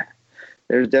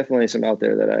 there's definitely some out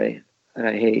there that I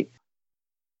hate.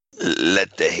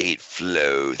 Let the hate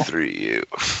flow through you.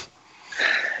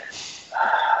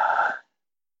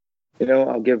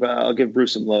 I'll give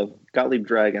Bruce some love. Gottlieb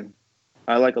Dragon.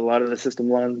 I like a lot of the system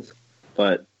ones,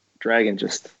 but Dragon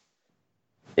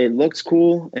it looks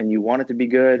cool and you want it to be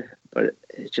good, but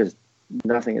it's just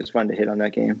nothing is fun to hit on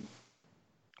that game.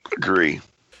 Agree.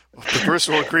 Bruce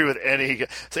will agree with any.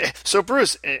 So,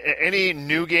 Bruce, any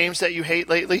new games that you hate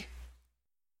lately?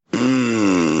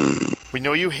 We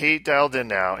know you hate Dialed In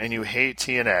Now, and you hate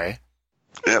TNA.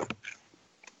 Yep.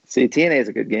 See, TNA is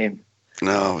a good game.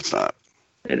 No, it's not.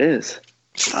 It is.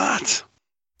 It's not.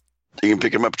 You can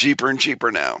pick them up cheaper and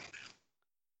cheaper now.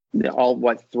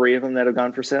 All, 3 of them that have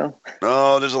gone for sale?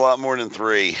 Oh, there's a lot more than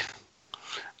 3.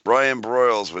 Brian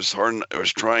Broyles was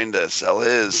trying to sell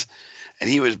his, and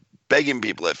he was begging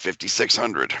people at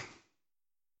 $5,600.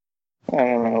 I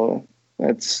don't know.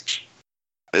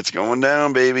 It's going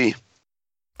down, baby.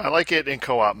 I like it in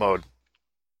co-op mode.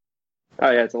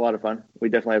 Oh yeah, it's a lot of fun. We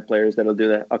definitely have players that'll do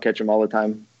that. I'll catch them all the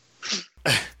time.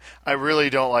 I really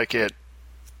don't like it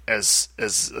as in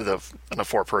a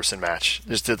 4-person match.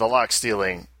 Just the lock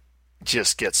stealing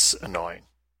just gets annoying.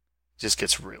 Just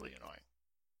gets really annoying.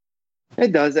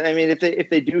 It does. I mean, if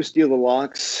they do steal the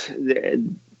locks,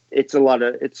 it's a lot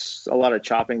of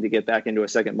chopping to get back into a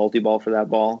second multi-ball for that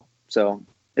ball. So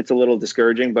it's a little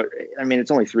discouraging, but I mean, it's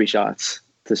only 3 shots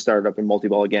to start up in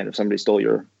multi-ball again if somebody stole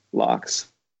your locks.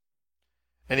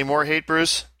 Any more hate,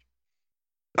 Bruce?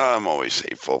 I'm always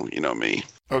hateful, you know me.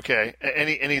 Okay.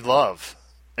 Any love?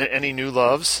 Any new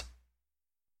loves?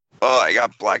 Oh, I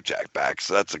got Blackjack back,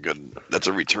 so that's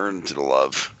a return to the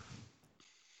love.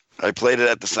 I played it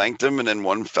at the Sanctum, and then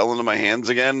one fell into my hands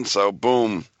again, so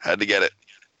boom, had to get it.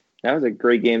 That was a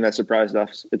great game that surprised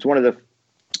us. It's one of the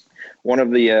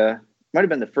might have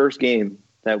been the first game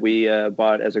that we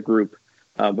bought as a group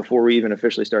before we even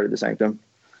officially started the Sanctum.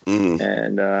 Mm.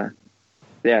 And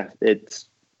it's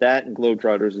that and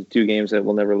Globetrotters are 2 games that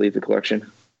will never leave the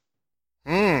collection.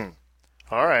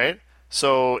 All right.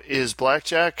 So is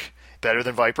Blackjack better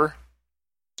than Viper?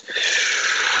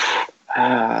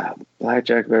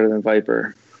 Blackjack better than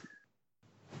Viper.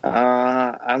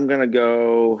 I'm gonna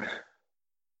go.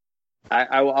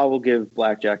 I will give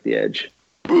Blackjack the edge.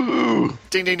 Ooh.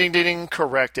 Ding, ding, ding, ding, ding.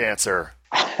 Correct answer.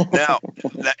 Now,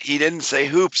 he didn't say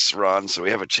hoops, Ron, so we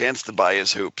have a chance to buy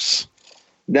his hoops.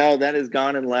 No, that has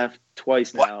gone and left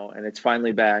twice now, and it's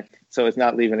finally back, so it's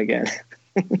not leaving again.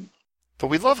 But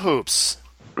we love hoops.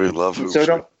 We love hoops.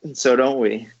 So don't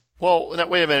we? Well, now,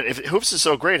 wait a minute. If hoops is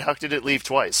so great, how did it leave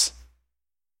twice?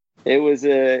 It was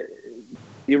the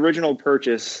original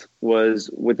purchase was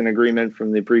with an agreement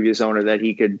from the previous owner that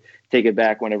he could take it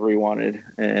back whenever he wanted,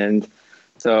 and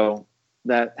so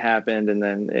that happened. And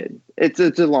then it's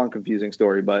a long, confusing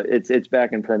story, but it's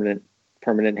back in permanent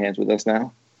hands with us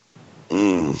now.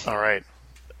 Mm. All right,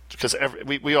 because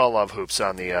we all love hoops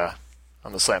on the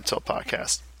Slam Tilt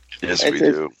podcast. Yes, we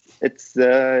do. It's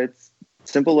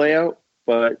simple layout,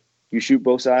 but you shoot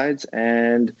both sides,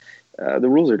 and the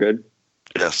rules are good.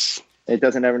 Yes. It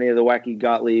doesn't have any of the wacky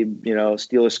Gottlieb,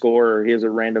 steal a score or here's a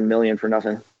random million for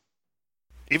nothing.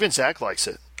 Even Zach likes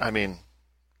it. I mean,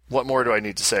 what more do I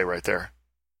need to say right there?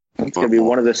 It's going to be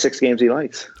one of the 6 games he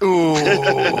likes. Ooh.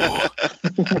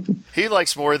 He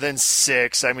likes more than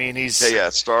 6. I mean, he's... Yeah,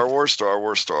 Star Wars.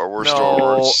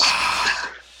 No.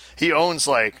 He owns,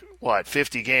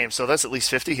 50 games, so that's at least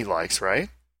 50 he likes, right?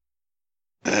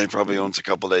 He probably owns a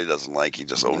couple that he doesn't like. He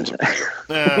just owns them.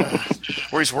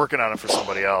 Or he's working on it for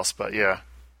somebody else, but yeah.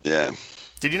 Yeah.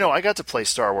 Did you know I got to play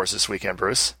Star Wars this weekend,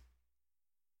 Bruce?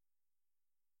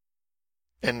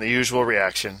 And the usual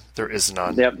reaction, there is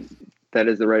none. Yep, that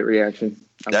is the right reaction.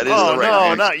 That is Oh, the right no,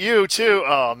 reaction. not you, too.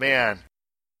 Oh, man.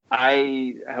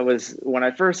 I was, when I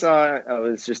first saw it, I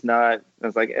was just not, I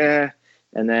was like, eh.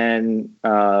 And then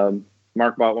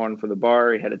Mark bought one for the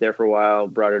bar. He had it there for a while,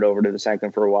 brought it over to the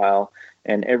Sanctum for a while.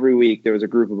 And every week there was a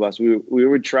group of us. We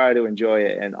would try to enjoy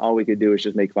it, and all we could do was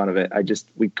just make fun of it.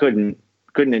 We couldn't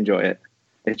enjoy it.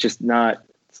 It's not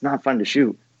fun to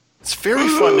shoot. It's very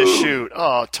fun to shoot.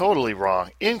 Oh, totally wrong.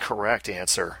 Incorrect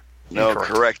answer. No,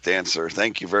 correct answer.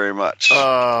 Thank you very much.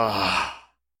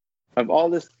 Of all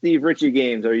the Steve Ritchie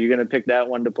games, are you going to pick that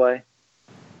one to play?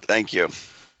 Thank you.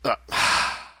 I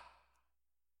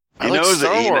He like knows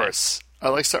Star it, Enoch. Wars. I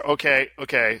like Star.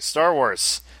 Okay. Star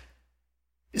Wars.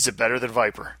 Is it better than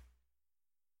Viper?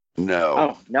 No.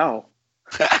 Oh, no.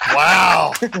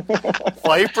 Wow.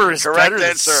 Viper is Correct better than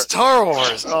answer. Star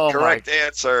Wars. Oh, Correct my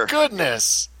answer.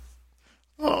 goodness.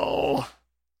 Oh.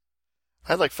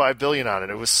 I had like $5 billion on it.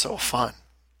 It was so fun.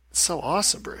 It's so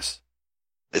awesome, Bruce.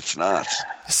 It's not.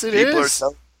 Yes, it People are is.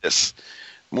 telling this.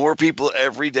 More people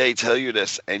every day tell you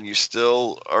this, and you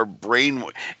still are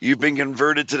You've been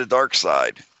converted to the dark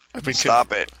side.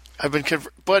 Stop it.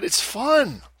 But it's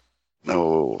fun.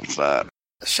 No, it's not.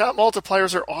 Shot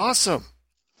multipliers are awesome.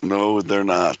 No, they're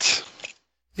not.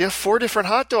 You have 4 different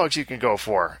hot dogs you can go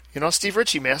for. You know, Steve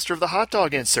Ritchie, master of the hot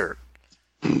dog insert.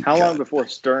 How long before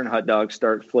Stern hot dogs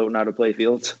start floating out of play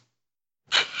fields?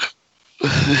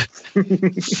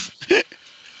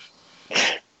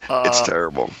 It's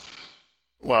terrible.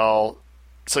 Well,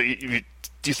 so do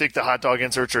you think the hot dog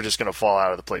inserts are just going to fall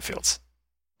out of the play fields?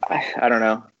 I don't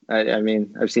know. I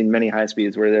mean, I've seen many high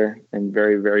speeds where they're in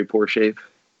very, very poor shape.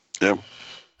 Yep.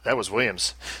 That was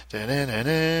Williams. Also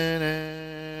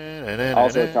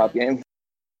a top game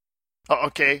Oh,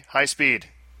 okay, high speed.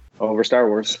 over Star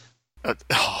Wars.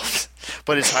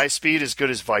 But is high speed as good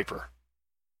as Viper?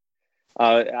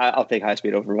 I'll take high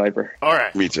speed over Viper. All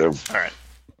right. Me too. All right.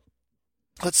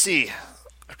 Let's see.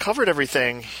 I covered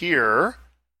everything here.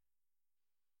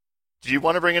 Do you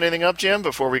want to bring anything up, Jim,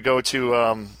 before we go to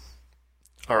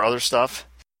our other stuff?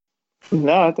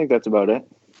 No, I think that's about it.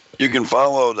 You can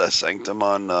follow the Sanctum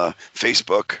on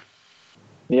Facebook.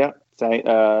 Yeah,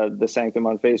 the Sanctum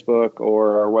on Facebook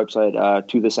or our website,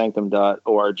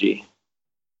 tothesanctum.org.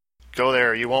 Go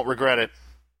there. You won't regret it.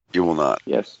 You will not.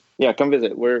 Yes. Yeah, come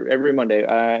visit. We're every Monday.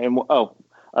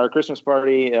 Our Christmas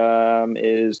party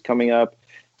is coming up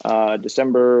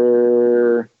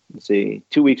December, 2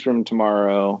 weeks from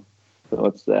tomorrow. So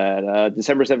what's that?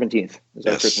 December 17th is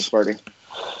our Christmas party.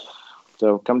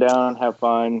 So come down, have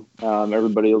fun.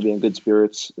 Everybody will be in good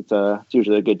spirits. It's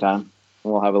usually a good time.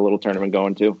 And we'll have a little tournament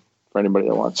going too for anybody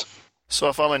that wants. So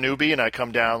if I'm a newbie and I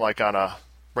come down like on a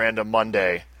random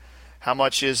Monday, how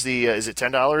much is is it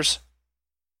 $10?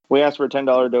 We ask for a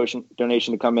 $10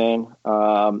 donation to come in.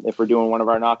 If we're doing one of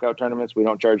our knockout tournaments, we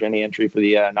don't charge any entry for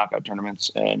the knockout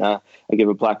tournaments. And I give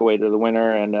a plaque away to the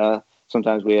winner. And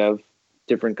sometimes we have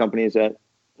different companies that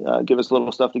give us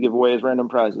little stuff to give away as random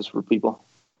prizes for people.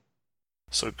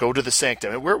 So go to the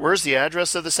Sanctum. Where's the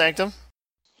address of the Sanctum?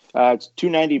 It's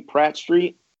 290 Pratt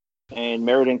Street in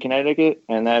Meriden, Connecticut.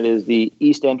 And that is the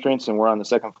east entrance, and we're on the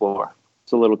second floor.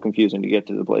 It's a little confusing to get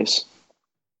to the place.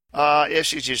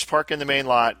 If you just park in the main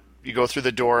lot, you go through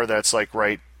the door that's like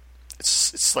right.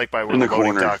 It's like by where the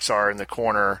loading docks are in the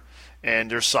corner,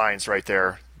 and there's signs right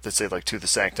there that say like to the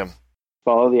Sanctum.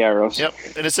 Follow the arrows. Yep,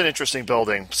 and it's an interesting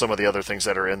building. Some of the other things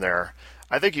that are in there,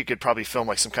 I think you could probably film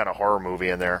like some kind of horror movie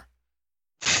in there.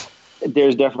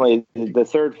 There's definitely the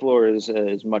third floor is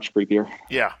much creepier.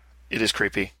 Yeah, it is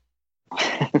creepy.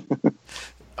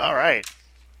 All right,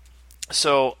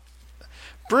 so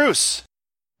Bruce.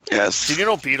 Yes. Did you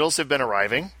know Beatles have been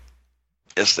arriving?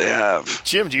 Yes, they have.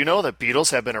 Jim, do you know that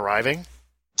Beatles have been arriving?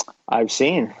 I've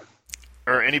seen.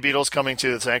 Are any Beatles coming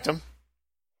to the Sanctum?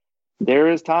 There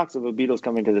is talks of a Beatles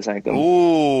coming to the Sanctum.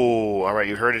 Ooh, all right,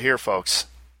 you heard it here, folks.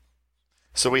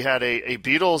 So we had a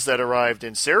Beatles that arrived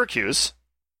in Syracuse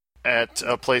at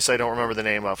a place I don't remember the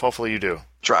name of. Hopefully you do.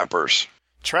 Trappers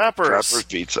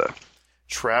Pizza.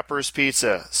 Trappers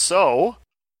Pizza. So,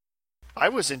 I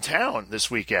was in town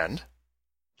this weekend.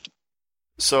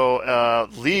 So,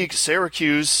 League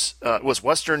Syracuse was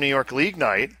Western New York League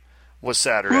night was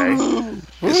Saturday.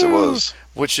 Yes, it was.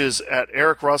 Which is at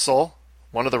Eric Russell,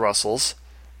 one of the Russells'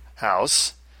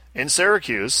 house in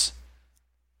Syracuse.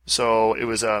 So it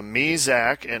was me,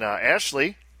 Zach, and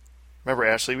Ashley. Remember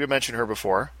Ashley? We mentioned her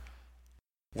before.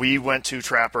 We went to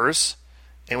Trappers,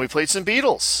 and we played some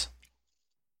Beatles.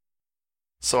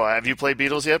 So have you played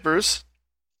Beatles yet, Bruce?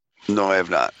 No, I have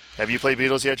not. Have you played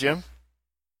Beatles yet, Jim?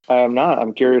 I am not.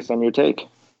 I'm curious on your take.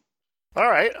 All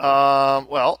right.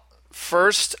 Well,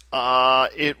 first,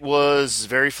 it was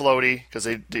very floaty because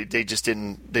they just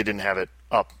didn't have it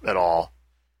up at all,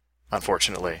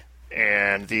 unfortunately.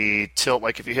 And the tilt,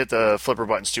 like if you hit the flipper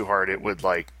buttons too hard, it would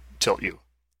like tilt you.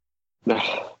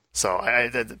 So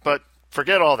but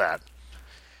forget all that.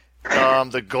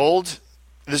 The gold,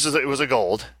 it was a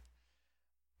gold.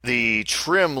 The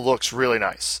trim looks really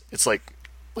nice. It's like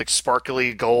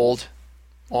sparkly gold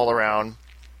all around.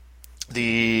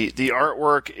 The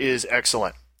artwork is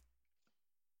excellent.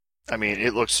 I mean,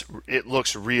 it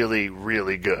looks really,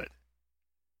 really good.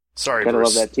 Sorry, Gotta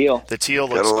Bruce. love that teal. The teal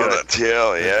looks Gotta good. love that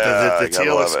teal, yeah. The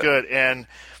teal looks it. good, and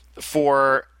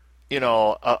for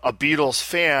a Beatles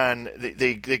fan,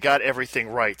 they got everything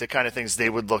right. The kind of things they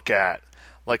would look at,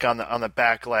 like on the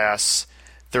back glass,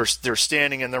 they're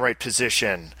standing in the right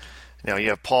position. You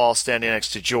have Paul standing next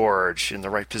to George in the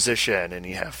right position, and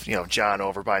you have John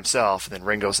over by himself, and then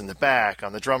Ringo's in the back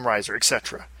on the drum riser,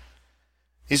 etc.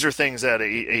 These are things that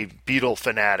a Beatle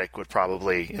fanatic would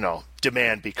probably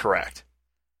demand be correct.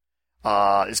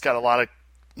 It's got a lot of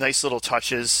nice little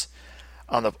touches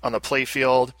on the play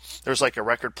field. There's like a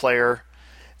record player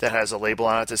that has a label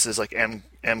on it. This is like M.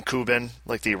 Kubin,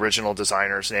 like the original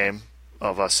designer's name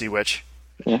of Sea Witch,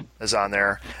 is on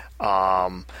there.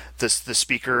 The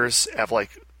speakers have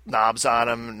like knobs on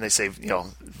them, and they say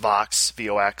Vox,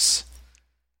 VOX.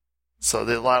 So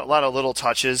there's a lot of little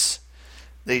touches.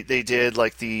 They did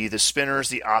like the spinners,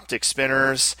 the optic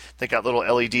spinners. They got little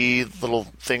LED little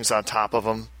things on top of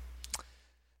them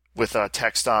with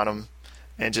text on them,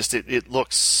 and just it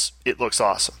looks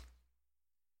awesome.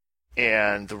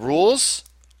 And the rules,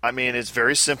 I mean, it's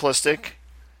very simplistic.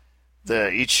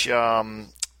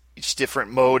 Each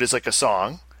different mode is like a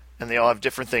song, and they all have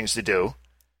different things to do.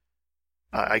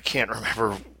 I can't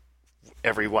remember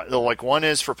every one. Like one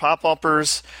is for pop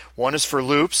bumpers, one is for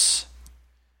loops,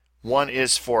 one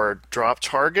is for drop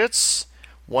targets,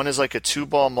 one is like a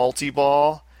 2-ball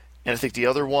multi-ball, and I think the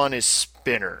other one is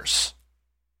spinners.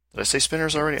 Did I say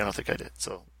spinners already? I don't think I did.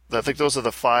 So I think those are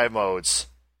the 5 modes.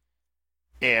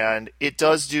 And it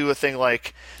does do a thing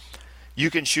like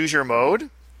you can choose your mode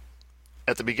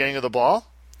at the beginning of the ball.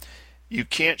 You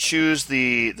can't choose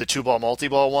the 2-ball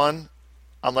multi-ball one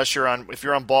unless if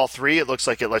you're on ball 3, it looks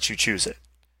like it lets you choose it.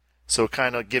 So it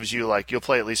kind of gives you like you'll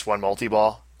play at least one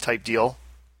multi-ball type deal.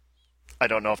 I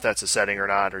don't know if that's a setting or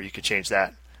not, or you could change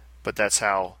that, but that's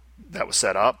how that was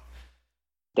set up.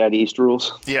 Daddy East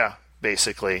rules. Yeah,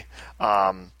 basically.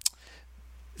 All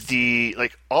the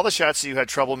shots that you had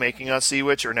trouble making on Sea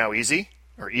Witch are now easy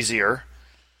or easier.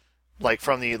 Like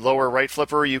from the lower right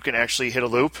flipper, you can actually hit a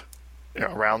loop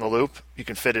around the loop. You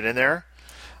can fit it in there.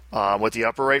 With the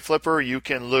upper right flipper, you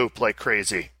can loop like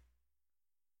crazy.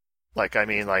 Like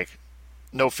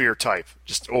no fear type,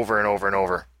 just over and over and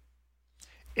over.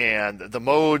 And the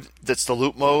mode that's the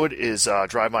loop mode is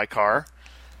Drive My Car.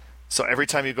 So every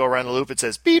time you go around the loop, it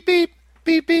says beep beep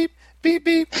beep beep beep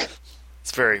beep.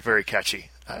 It's very, very catchy.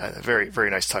 Very, very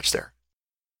nice touch there.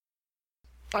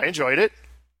 I enjoyed it.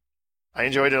 I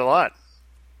enjoyed it a lot.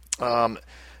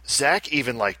 Zach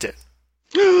even liked it.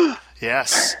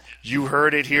 Yes, you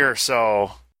heard it here.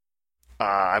 So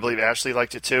I believe Ashley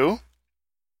liked it too.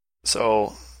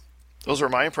 So those were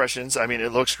my impressions. I mean,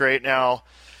 it looks great. Now,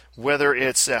 whether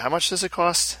it's how much does it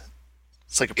cost?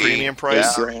 It's like a premium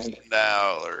price.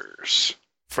 $8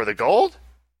 for the gold.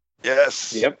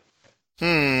 Yes. Yep.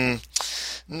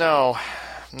 No.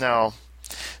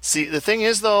 See, the thing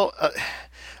is, though, a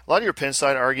lot of your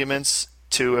Pinside arguments,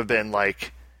 too, have been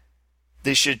like,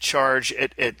 they should charge,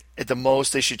 at the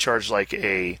most, they should charge like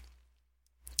a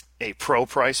pro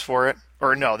price for it.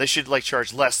 Or no, they should like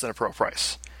charge less than a pro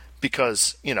price.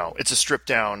 Because, it's a stripped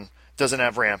down, doesn't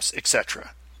have ramps,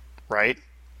 etc. Right?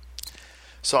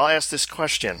 So I'll ask this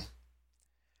question.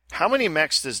 How many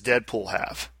mechs does Deadpool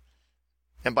have?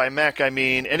 And by mech, I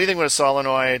mean anything with a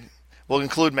solenoid. We'll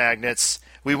include magnets.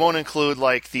 We won't include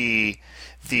like the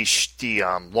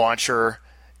launcher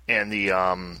and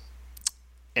the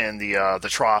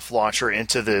trough launcher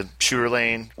into the shooter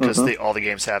lane because all the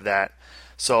games have that.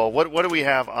 So what do we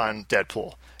have on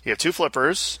Deadpool? You have 2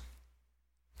 flippers,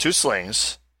 2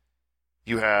 slings.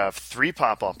 You have 3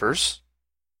 pop bumpers.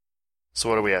 So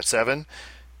what do we have? 7.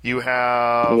 You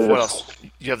have what else?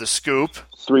 You have the scoop.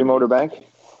 3 motor bank.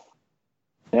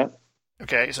 Yeah.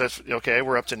 Okay, so that's okay.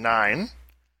 We're up to 9.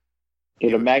 You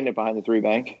have a magnet behind the 3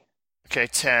 bank. Okay,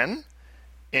 10.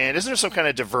 And isn't there some kind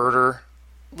of diverter,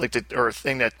 or a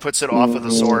thing that puts it off of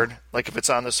the sword? Like if it's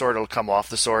on the sword, it'll come off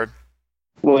the sword.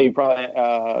 Well, you probably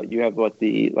you have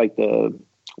the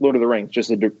Lord of the Rings, just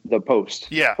the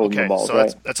post. Yeah. Holding Okay. the balls, So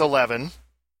right? that's 11.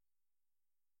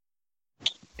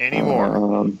 Any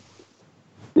more?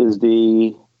 Is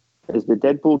the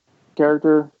Deadpool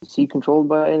character, is he controlled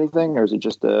by anything, or is it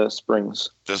just springs?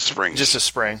 Just springs. Just a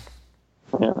spring.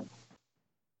 Yeah.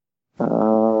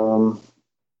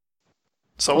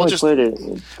 So I we'll only just played it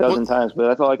a dozen times, but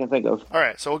that's all I can think of. all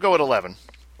right. So we'll go with 11.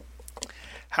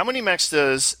 How many mechs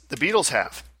does the Beatles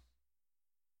have?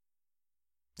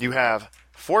 You have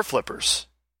 4 flippers,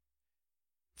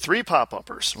 3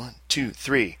 pop-uppers, 1, 2,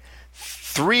 3,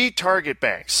 3 target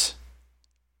banks.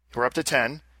 We're up to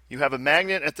 10. You have a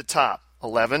magnet at the top,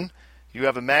 11. You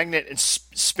have a magnet and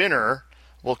spinner.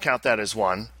 We'll count that as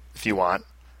 1 if you want.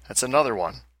 That's another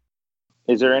 1.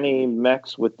 Is there any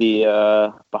mechs with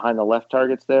the behind the left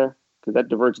targets there? Because that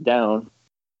diverts down.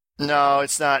 No,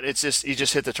 it's not. It's just you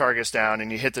just hit the targets down,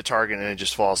 and you hit the target, and it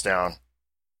just falls down.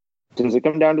 Does it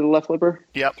come down to the left flipper?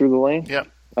 Yep. Through the lane? Yep.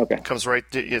 Okay. Comes right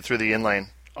through the in lane,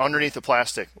 underneath the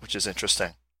plastic, which is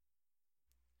interesting.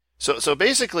 So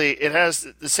basically, it has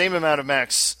the same amount of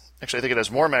mechs. Actually, I think it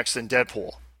has more mechs than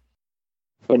Deadpool.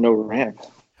 But no ramp.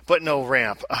 But no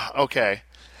ramp. Okay.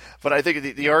 But I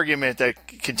think the argument that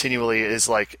continually is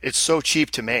like, it's so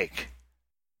cheap to make.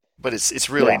 But it's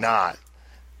really not.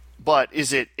 But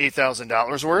is it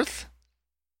 $8,000 worth?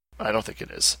 I don't think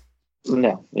it is.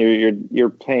 No, you're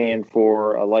paying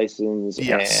for a license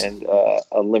and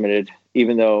a limited,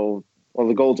 even though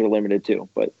the golds are limited too,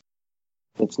 but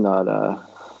it's not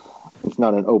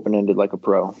an open-ended like a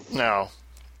pro. No,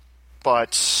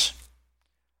 but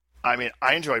I mean,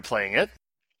 I enjoy playing it,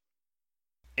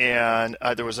 and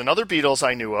there was another Beatles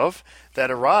I knew of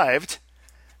that arrived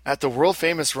at the world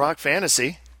famous Rock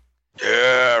Fantasy.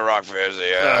 Yeah, Rock Fantasy.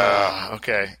 Yeah.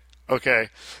 Okay.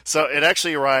 So it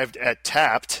actually arrived at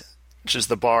Tapped, which is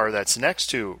the bar that's next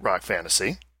to Rock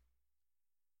Fantasy.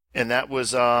 And that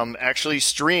was actually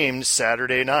streamed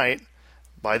Saturday night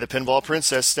by the Pinball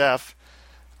Princess Steph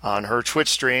on her Twitch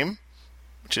stream,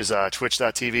 which is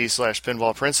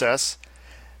twitch.tv/pinballprincess.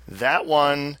 That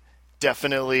one,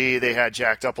 definitely, they had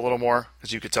jacked up a little more,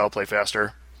 because you could tell play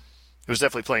faster. It was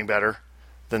definitely playing better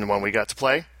than the one we got to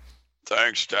play.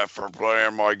 Thanks, Steph, for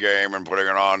playing my game and putting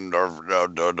it on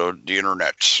the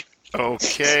internet.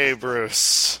 Okay,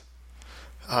 Bruce.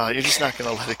 You're just not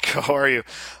going to let it go, are you?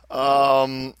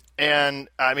 And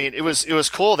I mean, it was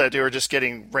cool that they were just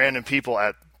getting random people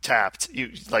at Tapped,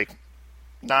 like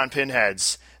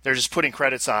non-pinheads. They're just putting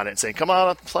credits on it and saying, "Come on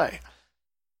up and play."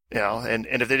 And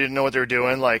if they didn't know what they were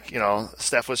doing, like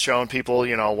Steph was showing people,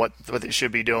 what they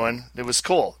should be doing. It was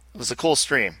cool. It was a cool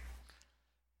stream.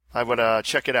 I would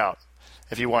check it out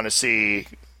if you want to see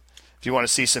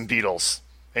some Beatles,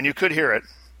 and you could hear it.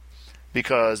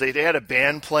 Because they had a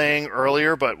band playing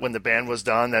earlier, but when the band was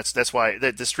done, that's why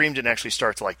the stream didn't actually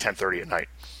start till like 10:30 at night,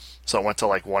 so it went till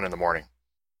like 1 in the morning.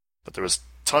 But there was a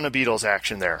ton of Beatles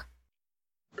action there.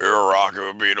 You're rocking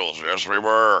with Beatles, yes we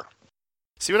were.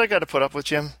 See what I got to put up with,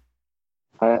 Jim?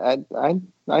 I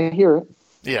hear it.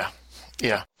 Yeah.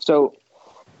 So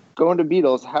going to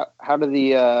Beatles, how do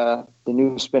the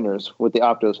new spinners with the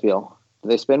Optos feel? Do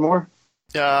they spin more?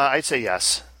 I'd say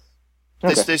yes.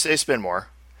 Okay. They spin more.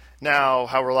 Now,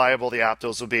 how reliable the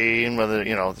Optos will be and whether,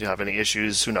 you have any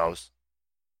issues, who knows?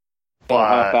 But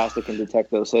how fast it can detect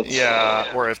those hits.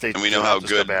 Yeah, or if they... And we know how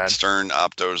good Stern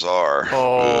Optos are.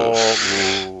 Oh.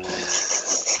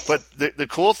 But the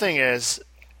cool thing is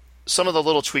some of the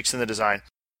little tweaks in the design.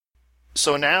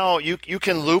 So now you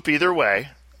can loop either way.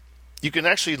 You can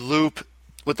actually loop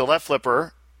with the left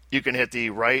flipper. You can hit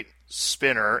the right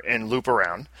spinner and loop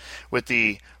around. With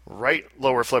the right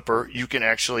lower flipper, you can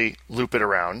actually loop it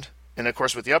around. And of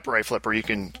course, with the upper right flipper, you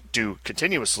can do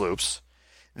continuous loops.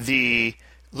 The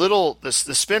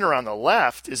spinner on the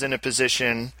left is in a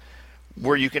position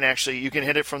where you can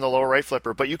hit it from the lower right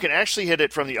flipper, but you can actually hit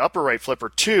it from the upper right flipper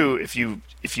too if you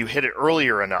hit it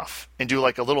earlier enough and do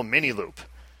like a little mini loop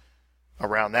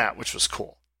around that, which was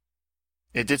cool.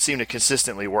 It did seem to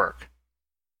consistently work.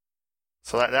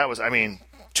 So that was,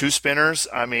 2 spinners,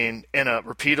 in a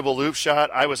repeatable loop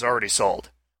shot, I was already sold.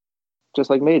 Just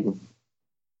like Maiden.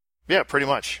 Yeah, pretty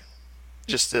much.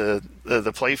 Just the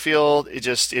play field,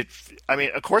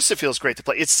 of course it feels great to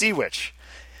play. It's Sea Witch.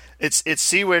 It's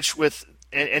Sea Witch with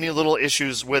any little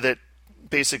issues with it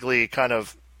basically kind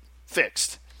of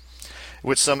fixed.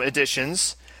 With some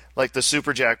additions, like the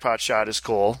super jackpot shot is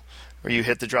cool, where you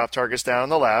hit the drop targets down on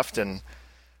the left and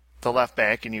the left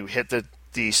bank and you hit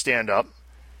the stand up,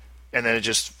 and then it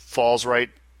just falls right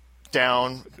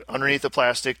down underneath the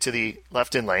plastic to the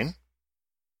left in lane.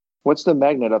 What's the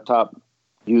magnet up top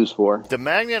used for? The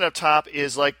magnet up top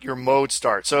is like your mode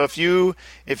start. So if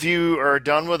you're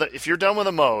done with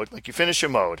a mode, like you finish a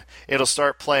mode, it'll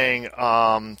start playing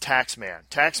Taxman.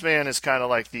 Taxman is kind of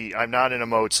like the I'm not in a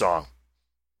mode song.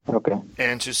 Okay.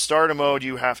 And to start a mode,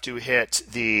 you have to hit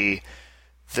the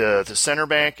center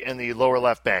bank and the lower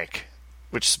left bank,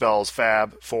 which spells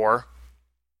Fab 4.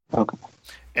 Okay.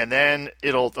 And then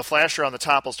the flasher on the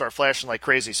top will start flashing like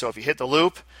crazy. So if you hit the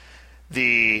loop,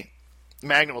 the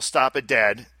magnet will stop it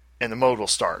dead, and the mode will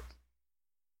start.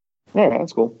 All right,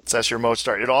 that's cool. So that's your mode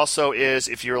start. It also is,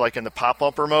 if you're like in the pop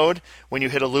bumper mode, when you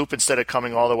hit a loop, instead of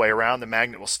coming all the way around, the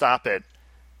magnet will stop it,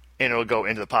 and it'll go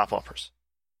into the pop bumpers.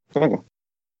 Okay.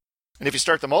 And if you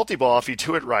start the multi-ball, if you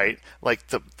do it right, like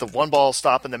the one ball will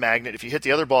stop in the magnet. If you hit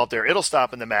the other ball up there, it'll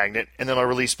stop in the magnet, and then it'll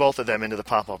release both of them into the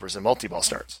pop bumpers, and multi-ball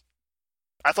starts.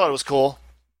 I thought it was cool.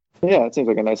 Yeah, it seems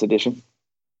like a nice addition.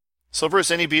 So,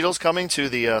 Bruce, any Beatles coming to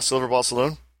the Silver Ball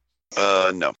Saloon?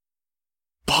 No.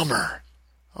 Bummer.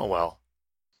 Oh, well.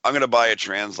 I'm going to buy a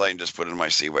translate and just put it in my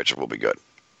C-Witch. It will be good.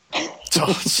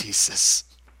 Oh, Jesus.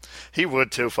 He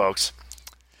would too, folks.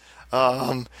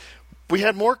 We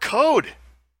had more code.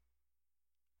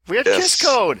 We had KISS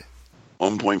code.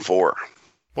 1.4.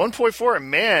 1.4, and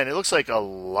man, it looks like a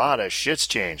lot of shit's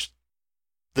changed.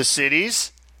 The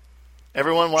cities.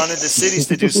 Everyone wanted the cities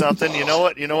to do something. You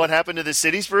know what happened to the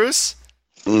cities, Bruce?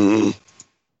 Mm-hmm.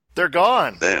 They're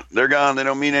gone. They're gone. They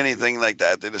don't mean anything like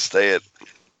that. They just stay it.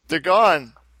 They're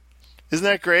gone. Isn't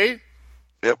that great?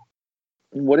 Yep.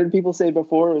 What did people say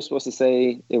before? It was supposed to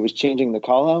say it was changing the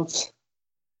callouts?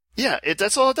 Yeah,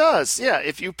 that's all it does. Yeah,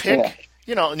 if you pick,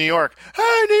 New York,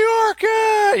 hey, New York,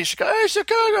 yeah, Chicago, hey,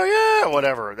 Chicago, yeah,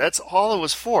 whatever. That's all it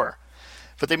was for.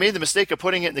 But they made the mistake of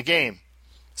putting it in the game.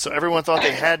 So everyone thought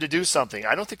they had to do something.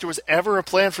 I don't think there was ever a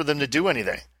plan for them to do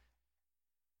anything.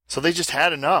 So they just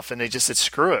had enough, and they just said,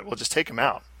 screw it, we'll just take them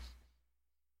out.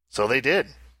 So they did.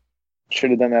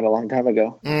 Should have done that a long time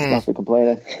ago. Stop the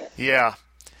complaining. Yeah.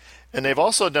 And they've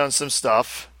also done some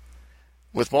stuff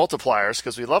with multipliers,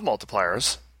 because we love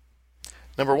multipliers.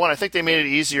 Number one, I think they made it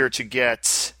easier to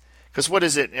get, because what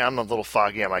is it? I'm a little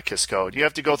foggy on my KISS code. You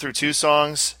have to go through 2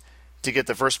 songs to get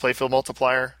the first playfield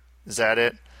multiplier. Is that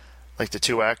it? Like the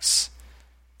 2x?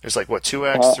 There's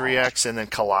 2x, 3x, and then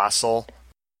Colossal.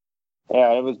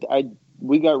 Yeah,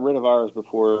 we got rid of ours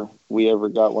before we ever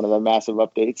got one of the massive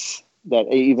updates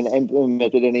that even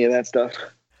implemented any of that stuff.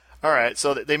 All right,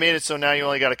 so they made it so now you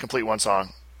only got to complete 1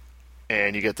 song,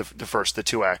 and you get the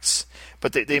 2x.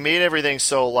 But they made everything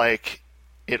so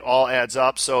it all adds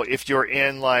up. So if you're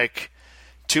in 2x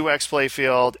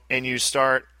playfield and you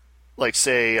start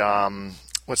say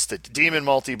what's the Demon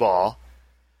Multi-Ball.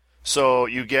 So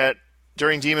you get,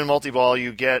 during Demon Multi-Ball,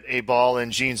 you get a ball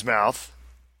in Gene's mouth,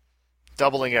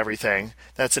 doubling everything.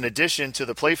 That's an addition to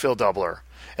the playfield doubler.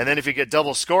 And then if you get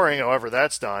double scoring, however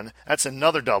that's done, that's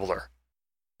another doubler.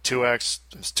 2x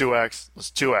is 2x is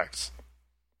 2x.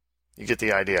 You get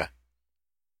the idea.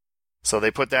 So they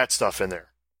put that stuff in there.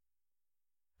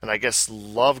 And I guess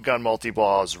Love Gun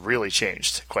Multi-Ball has really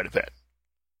changed quite a bit.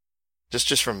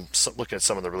 Just from looking at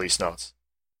some of the release notes.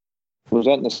 Was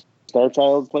that in the Star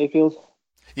Child playfield?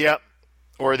 Yep.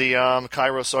 Or the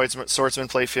Cairo Swordsman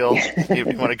playfield. You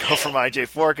want to go from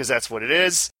IJ4 because that's what it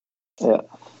is. Yeah.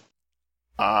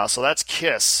 So that's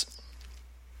KISS.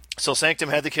 So Sanctum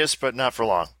had the KISS, but not for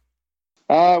long.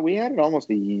 We had it almost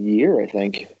a year, I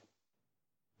think.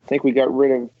 I think we got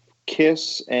rid of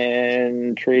KISS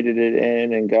and traded it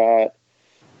in and got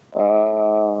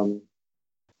I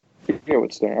forget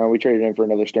what Stern. We traded in for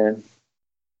another Stern.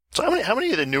 So how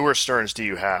many of the newer Sterns do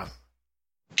you have?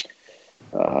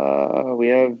 We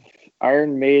have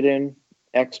Iron Maiden,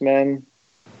 X-Men,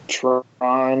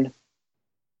 Tron,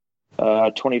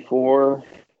 24.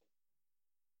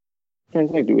 I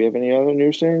don't think. Do we have any other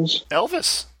new Sterns?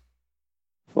 Elvis.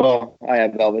 Well, I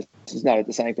have Elvis. He's not at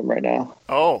the Sanctum right now.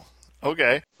 Oh,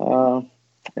 okay.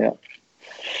 Yeah.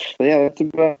 But yeah, that's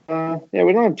about,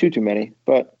 we don't have too many,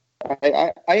 but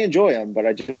I enjoy them, but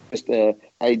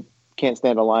I can't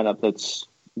stand a lineup that's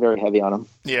very heavy on them.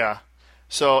 Yeah.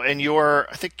 So, and I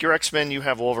think your X-Men, you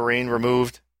have Wolverine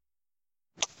removed.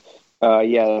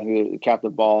 The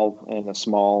captive ball and a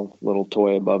small little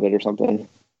toy above it or something.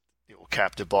 The old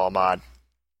captive ball mod.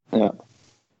 Yeah.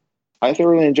 I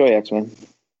thoroughly enjoy X-Men.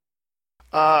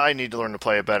 I need to learn to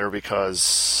play it better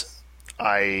because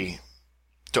I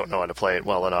don't know how to play it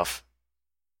well enough.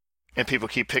 And people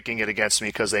keep picking it against me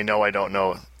because they know I don't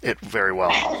know it very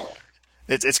well.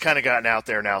 It's kind of gotten out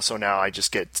there now, so now I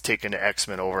just get taken to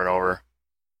X-Men over and over.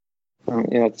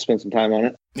 You have to spend some time on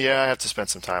it. Yeah, I have to spend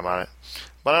some time on it.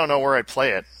 But I don't know where I'd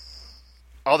play it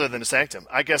other than the Sanctum.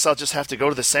 I guess I'll just have to go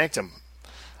to the Sanctum.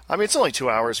 I mean, it's only 2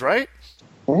 hours, right?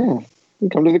 Yeah. You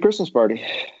come to the Christmas party.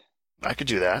 I could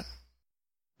do that.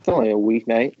 It's only a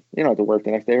weeknight. You don't have to work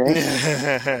the next day,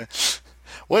 right?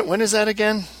 When is that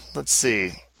again? Let's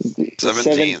see.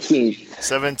 17th.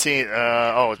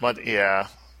 17th. It's Monday. Yeah.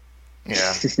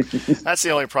 That's the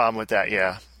only problem with that,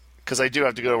 yeah. Because I do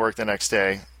have to go to work the next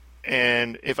day.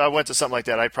 And if I went to something like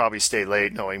that, I'd probably stay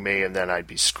late, knowing me, and then I'd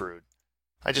be screwed.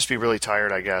 I'd just be really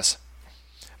tired, I guess.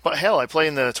 But hell, I play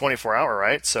in the 24-hour,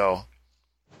 right? So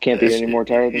can't be any more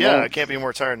tired than that. Yeah, I can't be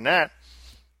more tired than that.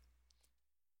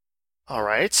 All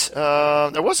right.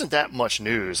 There wasn't that much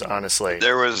news, honestly.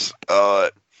 There's a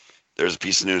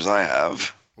piece of news I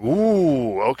have.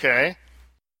 Ooh, okay.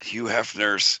 Hugh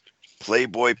Hefner's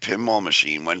Playboy pinball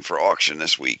machine went for auction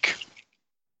this week.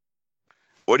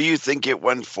 What do you think it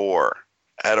went for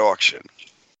at auction?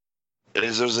 It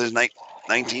was his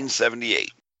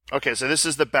 1978. Okay, so this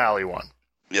is the Bally one.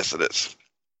 Yes, it is.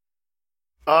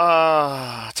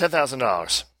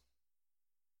 $10,000.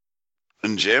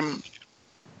 And Jim?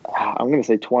 I'm going to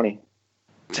say 20.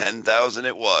 10,000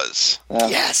 it was.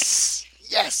 Yes,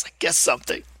 I guess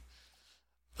something.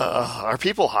 Are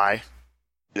people high?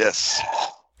 Yes.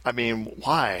 I mean,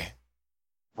 why?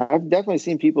 I've definitely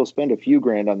seen people spend a few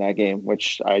grand on that game,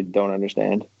 which I don't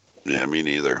understand. Yeah, me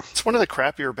neither. It's one of the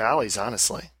crappier Bally's,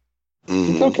 honestly.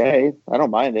 Mm-hmm. It's okay. I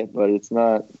don't mind it, but it's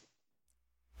not.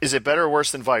 Is it better or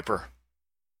worse than Viper?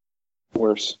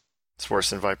 Worse. It's worse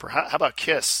than Viper. How about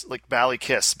Kiss? Like Bally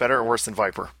Kiss, better or worse than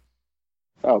Viper?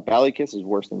 Oh, Bally Kiss is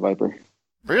worse than Viper.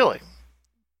 Really?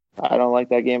 I don't like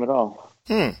that game at all.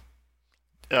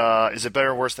 Is it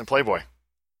better or worse than Playboy?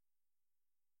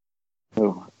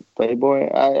 Oh, Playboy?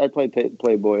 I played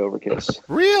Playboy over Kiss.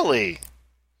 Really?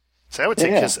 So I would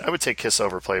take Yeah. Kiss. I would take Kiss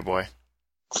over Playboy.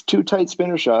 It's 2 tight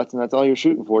spinner shots, and that's all you're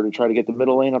shooting for to try to get the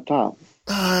middle lane up top.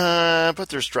 But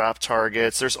there's drop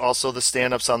targets. There's also the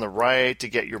stand-ups on the right to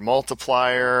get your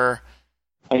multiplier.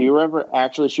 Are you ever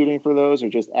actually shooting for those, or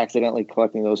just accidentally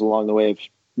collecting those along the way of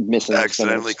missing?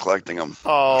 Accidentally collecting them.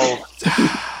 Oh.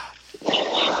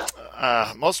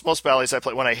 Most Bally's I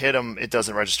play, when I hit them, it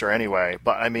doesn't register anyway.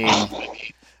 But I mean,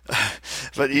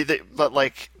 but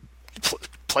like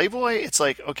Playboy, it's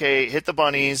like, okay, hit the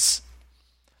bunnies.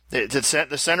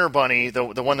 The center bunny, the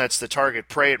one that's the target,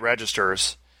 pray it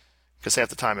registers, because half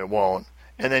the time it won't.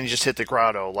 And then you just hit the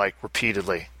grotto like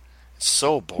repeatedly. It's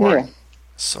so boring. Yeah.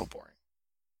 So boring.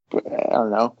 I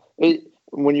don't know.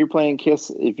 When you're playing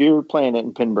Kiss, if you're playing it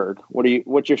in Pinburg,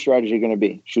 what's your strategy going to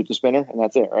be? Shoot the spinner, and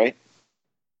that's it, right?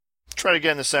 Try to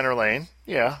get in the center lane.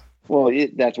 Yeah. Well,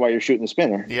 that's why you're shooting the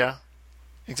spinner. Yeah.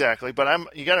 Exactly.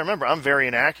 But you got to remember, I'm very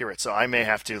inaccurate, so I may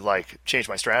have to change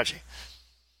my strategy.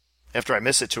 After I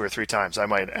miss it 2 or 3 times, I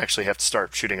might actually have to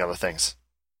start shooting other things.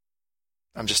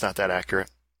 I'm just not that accurate.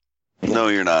 No,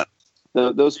 you're not.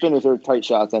 Those spinners are tight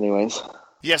shots anyways.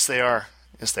 Yes, they are.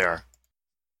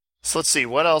 So let's see.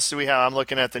 What else do we have? I'm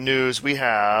looking at the news. We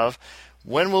have,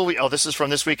 this is from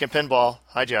This Week in Pinball.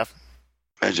 Hi, Jeff.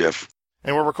 Hi, Jeff.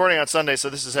 And we're recording on Sunday, so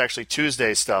this is actually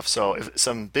Tuesday stuff. So if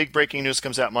some big breaking news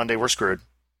comes out Monday, we're screwed.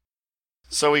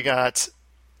 So we got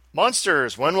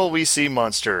Monsters. When will we see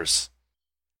Monsters?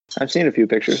 I've seen a few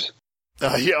pictures.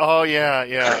 Yeah.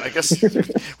 I guess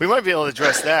we might be able to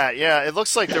address that. Yeah, it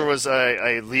looks like there was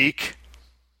a leak,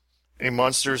 a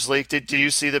Monsters leak. Did you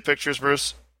see the pictures,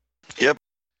 Bruce? Yep.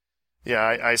 Yeah,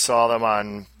 I saw them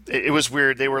on. It was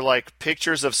weird. They were like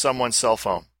pictures of someone's cell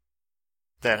phone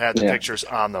that had the pictures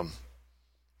on them,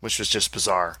 which was just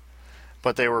bizarre.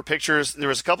 But they were pictures. There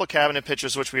was a couple of cabinet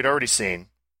pictures which we had already seen.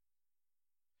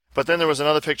 But then there was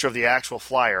another picture of the actual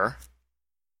flyer.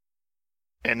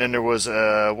 And then there was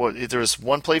there was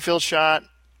one playfield shot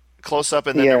close up,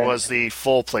 and then there was the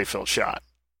full playfield shot.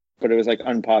 But it was like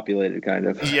unpopulated, kind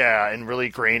of. Yeah, and really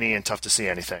grainy and tough to see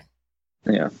anything.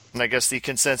 Yeah. And I guess the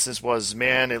consensus was,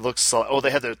 man, it looks.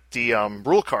 They had the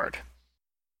rule card,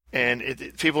 and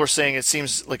people were saying it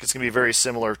seems like it's going to be very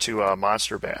similar to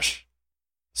Monster Bash.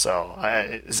 So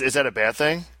is that a bad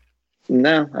thing?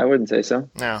 No, I wouldn't say so.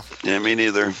 No. Yeah, me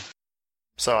neither.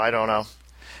 So I don't know.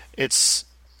 It's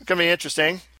going to be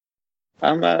interesting.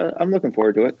 I'm looking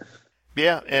forward to it.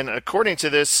 Yeah, and according to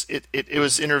this, it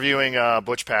was interviewing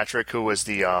Butch Patrick, who was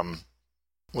the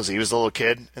he was the little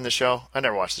kid in the show. I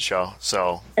never watched the show,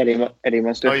 so Eddie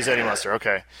Munster. Oh, he's Eddie Munster.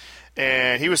 Okay,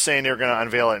 and he was saying they were going to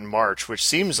unveil it in March, which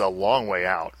seems a long way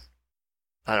out.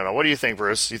 I don't know. What do you think,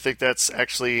 Bruce? Do you think that's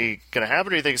actually going to happen, or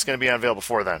do you think it's going to be unveiled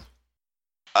before then?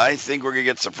 I think we're going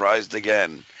to get surprised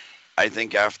again. I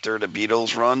think after the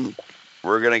Beatles run,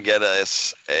 we're going to get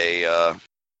us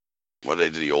what they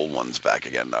did the old ones back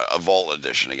again, a Vault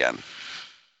edition again.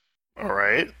 All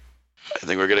right. I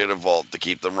think we're going to get a vault to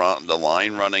keep the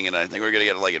line running, and I think we're going to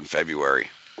get it like in February.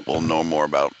 We'll know more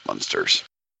about Munsters.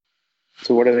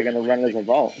 So what are they going to run as a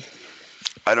vault?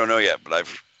 I don't know yet, but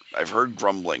I've heard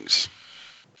grumblings.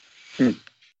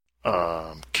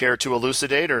 Care to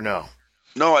elucidate or no?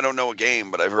 No, I don't know a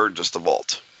game, but I've heard just a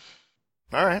vault.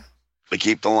 All right. To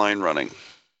keep the line running.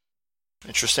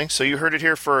 Interesting. So you heard it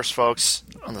here first, folks,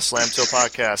 on the Slam Till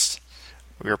podcast.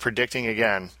 We are predicting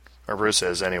again, or Bruce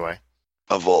is anyway.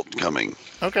 A vault coming.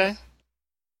 Okay.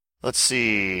 Let's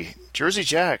see. Jersey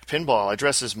Jack Pinball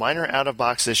addresses minor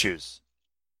out-of-box issues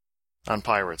on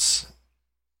Pirates.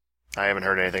 I haven't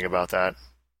heard anything about that.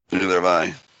 Neither have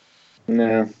I.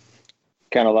 No.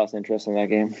 Kind of lost interest in that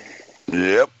game.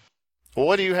 Yep. Well,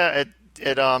 what do you have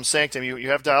at Sanctum? You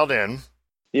have dialed in.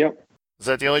 Yep. Is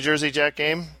that the only Jersey Jack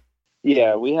game?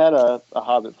 Yeah, we had a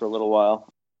Hobbit for a little while.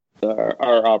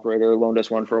 Our operator loaned us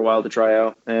one for a while to try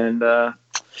out, and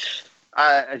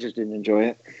I just didn't enjoy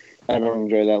it. I don't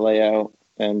enjoy that layout,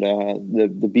 and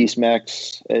the Beast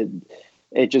Max,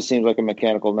 it just seems like a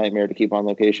mechanical nightmare to keep on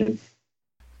location.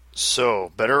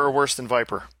 So, better or worse than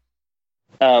Viper?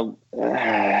 I'm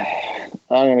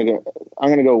gonna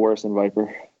go worse than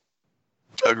Viper.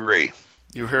 Agree.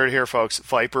 You heard it here, folks.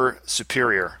 Viper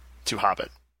superior to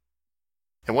Hobbit.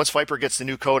 And once Viper gets the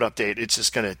new code update, it's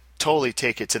just going to totally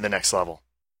take it to the next level.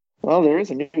 Well, there is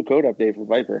a new code update for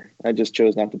Viper. I just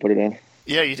chose not to put it in.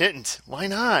 Yeah, you didn't. Why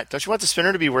not? Don't you want the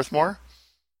spinner to be worth more?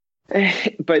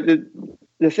 But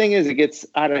the thing is, it gets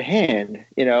out of hand,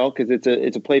 because it's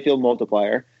a playfield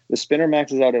multiplier. The spinner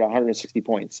maxes out at 160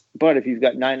 points. But if you've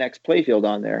got 9x playfield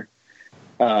on there,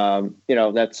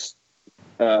 that's,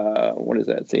 what does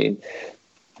that say?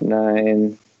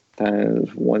 9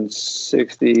 times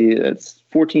 160, that's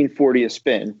 1440 a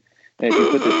spin. And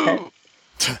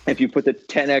if you put the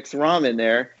 10x ROM in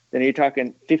there, then you're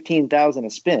talking 15,000 a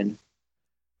spin.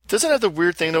 Doesn't it have the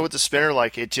weird thing though with the spinner,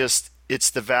 like it's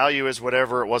the value is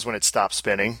whatever it was when it stopped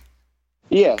spinning?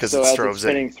 Yeah, so as it's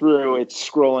spinning through, it's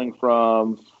scrolling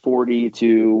from 40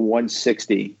 to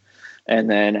 160. And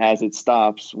then as it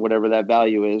stops, whatever that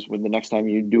value is, when the next time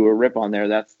you do a rip on there,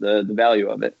 that's the value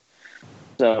of it.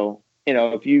 So,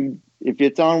 if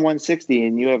it's on 160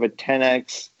 and you have a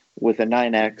 10x with a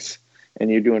 9x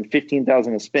and you're doing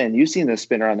 15,000 a spin, you've seen the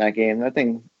spinner on that game. That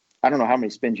thing, I don't know how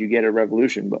many spins you get at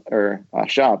Revolution or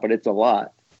Shop, but it's a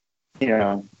lot.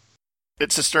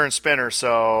 It's a Stern spinner,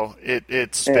 so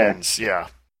it spins. Yeah.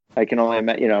 I can only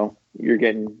imagine. You're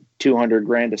getting 200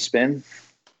 grand a spin.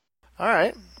 All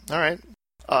right.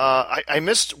 I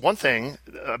missed one thing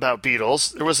about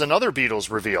Beatles. There was another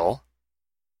Beatles reveal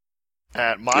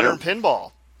at Modern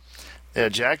Pinball. Yeah,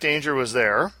 Jack Danger was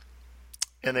there,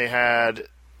 and they had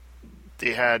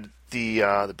the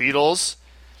Beatles,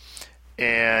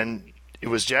 and it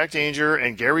was Jack Danger,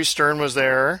 and Gary Stern was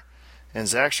there, and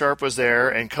Zach Sharp was there,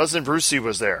 and Cousin Brucey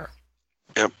was there.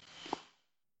 Yep.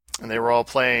 And they were all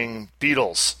playing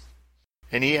Beatles,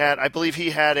 and I believe he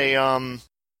had a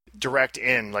direct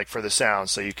in, like, for the sound,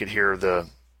 so you could hear the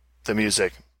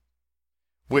music.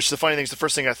 Which, the funny thing is, the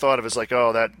first thing I thought of is like,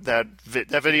 oh, that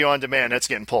video on demand, that's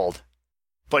getting pulled.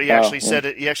 But he actually said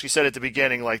it. He actually said at the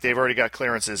beginning, like, they've already got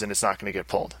clearances and it's not going to get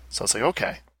pulled. So it's like,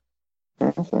 okay.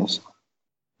 That's nice.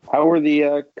 How were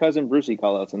the Cousin Brucey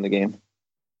callouts in the game?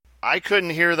 I couldn't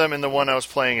hear them in the one I was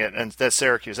playing it, and that's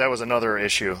Syracuse. That was another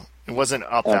issue. It wasn't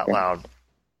up that loud.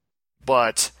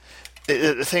 But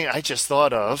the thing I just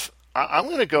thought of, I'm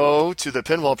going to go to the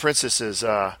Pinball Princess's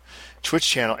Twitch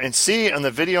channel and see on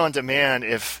the video on demand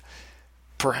if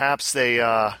perhaps they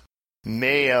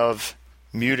may have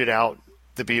muted out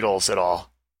the Beatles at all.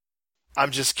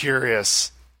 I'm just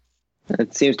curious.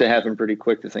 It seems to happen pretty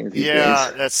quick to things these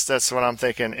days. That's what I'm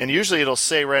thinking. And usually it'll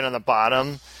say right on the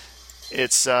bottom,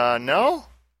 it's no.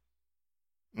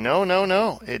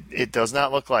 It does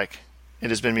not look like it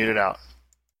has been muted out.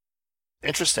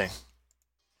 Interesting.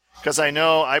 Because I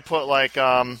know I put like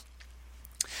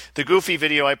the Goofy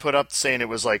video I put up saying it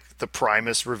was like the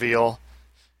Primus reveal,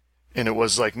 and it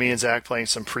was like me and Zach playing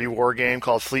some pre-war game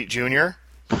called Fleet Junior,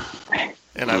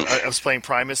 and I was playing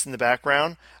Primus in the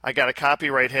background. I got a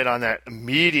copyright hit on that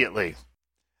immediately,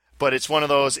 but it's one of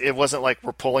those. It wasn't like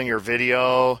we're pulling your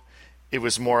video. It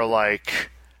was more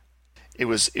like it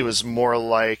was more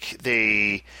like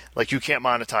they like you can't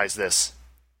monetize this.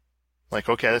 Like,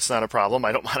 okay, that's not a problem.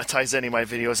 I don't monetize any of my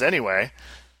videos anyway.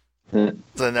 Then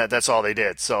that's all they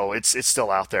did. So it's still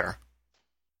out there.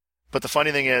 But the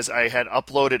funny thing is, I had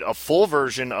uploaded a full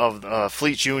version of the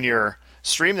Fleet Junior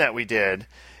stream that we did,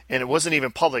 and it wasn't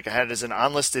even public. I had it as an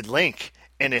unlisted link,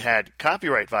 and it had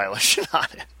copyright violation on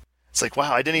it. It's like,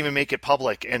 wow, I didn't even make it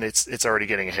public, and it's already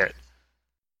getting a hit.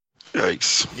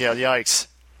 Yikes. Yeah, yikes.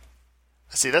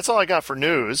 See, that's all I got for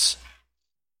news.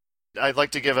 I'd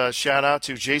like to give a shout out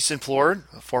to Jason Plord,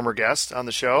 a former guest on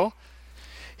the show.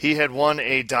 He had won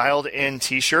a dialed-in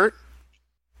T-shirt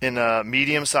in a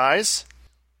medium size.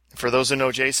 For those who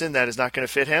know Jason, that is not going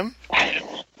to fit him.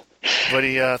 But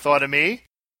he thought of me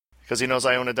because he knows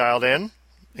I own a dialed-in.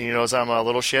 He knows I'm a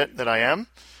little shit that I am.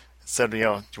 Said, do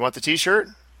you want the T-shirt?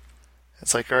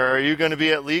 It's like, are you going to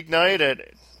be at league night at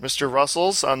Mr.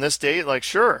 Russell's on this date? Like,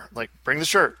 sure. Like, bring the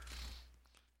shirt.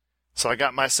 So I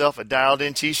got myself a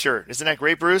dialed-in T-shirt. Isn't that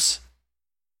great, Bruce?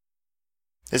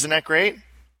 Isn't that great?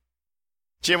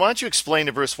 Jim, why don't you explain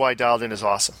to Bruce why dialed-in is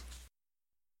awesome?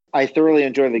 I thoroughly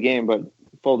enjoy the game, but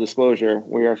full disclosure,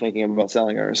 we are thinking about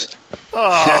selling ours.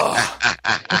 Oh.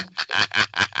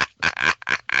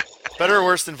 Better or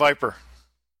worse than Viper?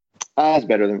 It's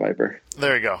better than Viper.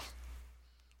 There you go.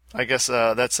 I guess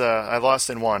that's I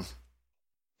lost in one.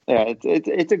 Yeah,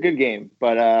 it's a good game,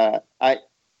 but I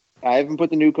haven't put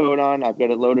the new code on. I've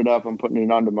got it loaded up. I'm putting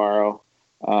it on tomorrow.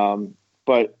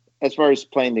 But as far as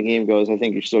playing the game goes, I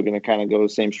think you're still going to kind of go the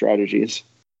same strategies.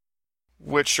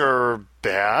 Which are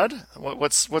bad?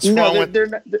 What's wrong with?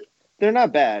 They're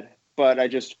not bad, but I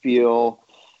just feel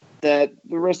that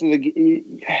the rest of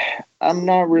I'm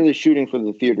not really shooting for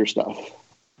the theater stuff,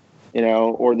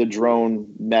 or the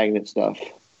drone magnet stuff.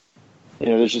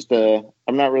 There's just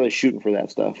I'm not really shooting for that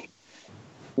stuff.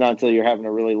 Not until you're having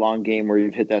a really long game where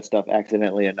you've hit that stuff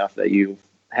accidentally enough that you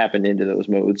happen into those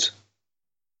modes.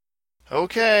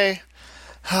 Okay.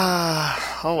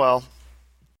 Oh well.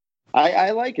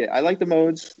 I like it. I like the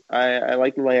modes. I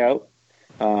like the layout.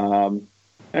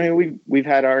 We've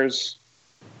had ours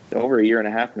over a year and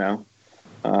a half now.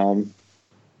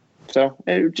 So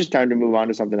it's just time to move on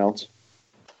to something else.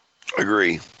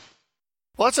 Agree.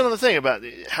 Well, that's another thing about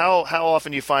how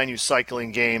often you find you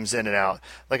cycling games in and out.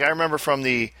 Like I remember from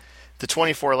the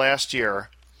 24 last year,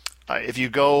 if you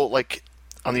go like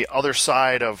on the other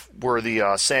side of where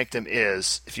the Sanctum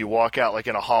is, if you walk out like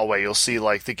in a hallway, you'll see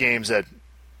like the games that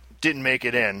didn't make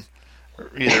it in.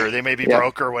 Either they may be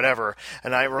broke or whatever.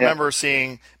 And I remember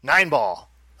seeing 9-ball.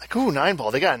 Like, ooh, 9-ball.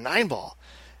 They got a 9-ball.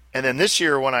 And then this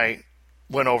year when I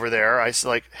went over there, I was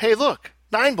like, hey, look,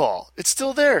 9-ball. It's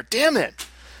still there. Damn it.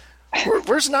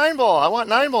 Where's 9-ball? I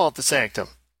want 9-ball at the Sanctum.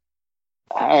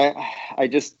 I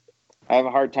have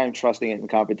a hard time trusting it in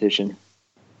competition.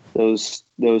 Those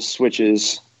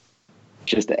switches,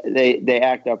 just they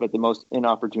act up at the most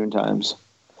inopportune times.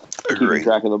 Agree. Keeping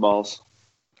track of the balls.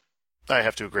 I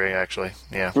have to agree, actually.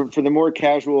 Yeah. For the more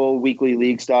casual weekly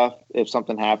league stuff, if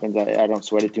something happens, I don't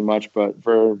sweat it too much. But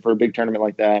for a big tournament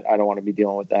like that, I don't want to be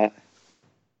dealing with that.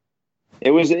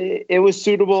 It was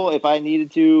suitable. If I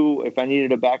needed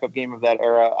a backup game of that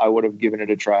era, I would have given it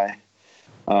a try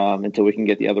until we can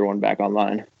get the other one back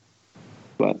online.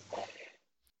 But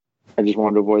I just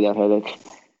wanted to avoid that headache.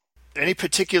 Any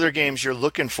particular games you're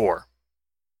looking for?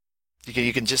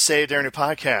 You can just say it during a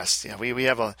podcast.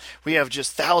 We have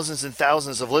just thousands and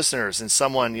thousands of listeners, and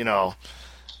someone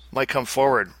might come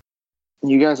forward.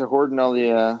 You guys are hoarding all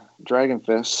the Dragon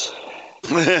Fists.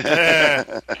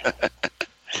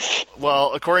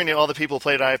 Well, according to all the people who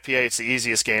played IFPA, it's the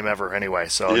easiest game ever anyway.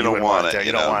 So you don't want it. There.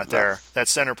 You don't want it there. That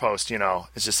center post,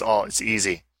 it's just it's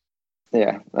easy.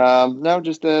 Yeah. No,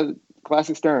 just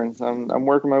classic Stearns. I'm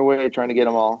working my way trying to get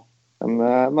them all. I'm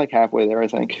like halfway there, I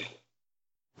think.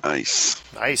 Nice.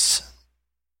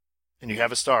 And you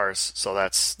have a stars, so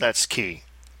that's key.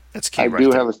 That's key. I right do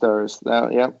there. have a stars.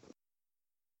 Yep.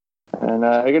 And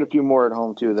I got a few more at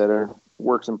home too that are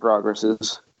works in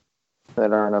progresses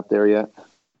that aren't up there yet.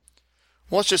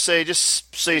 Well, let's just say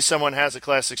someone has a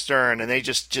classic Stern and they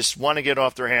just want to get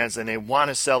off their hands and they want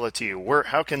to sell it to you.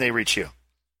 How can they reach you?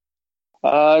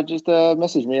 Just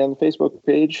message me on the Facebook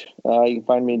page. You can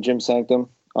find me Jim Sanctum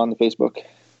on the Facebook.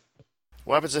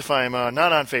 What happens if I'm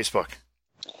not on Facebook?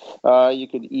 You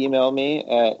could email me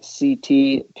at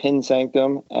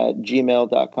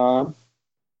ctpinsanctum@gmail.com.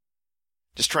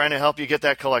 Just trying to help you get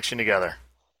that collection together.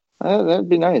 That'd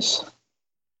be nice.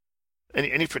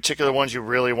 Any particular ones you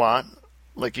really want?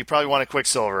 Like you probably want a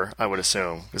Quicksilver, I would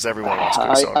assume, because everyone wants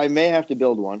Quicksilver. I may have to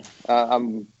build one.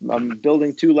 I'm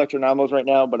building 2 Electronomos right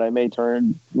now, but I may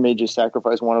just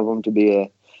sacrifice one of them to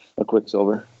be a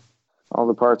Quicksilver. All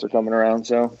the parts are coming around,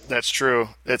 so that's true.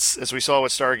 It's as we saw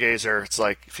with Stargazer. It's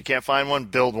like if you can't find one,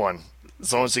 build one.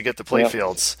 As long as you get the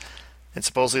playfields, and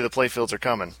supposedly the playfields are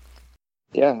coming.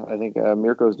 Yeah, I think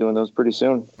Mirko's doing those pretty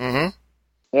soon. Mm-hmm.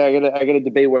 Yeah, I gotta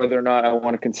debate whether or not I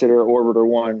want to consider Orbiter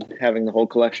 1 having the whole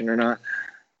collection or not.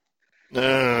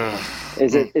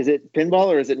 Is it pinball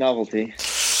or is it novelty?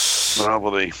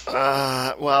 Novelty.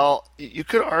 Well, you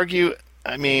could argue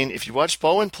I mean, if you watch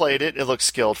Bowen played it, it looks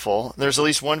skillful. There's at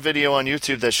least one video on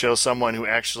YouTube that shows someone who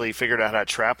actually figured out how to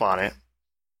trap on it.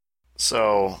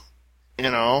 So, I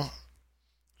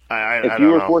If don't you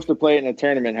were know. forced to play it in a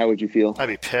tournament, how would you feel? I'd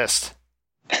be pissed.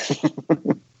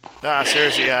 Nah,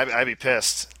 seriously, yeah, I'd be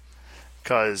pissed.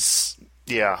 Because,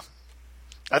 yeah.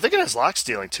 I think it has lock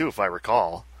stealing, too, if I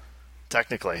recall.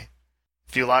 Technically.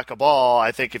 If you lock a ball,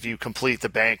 I think if you complete the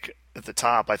bank at the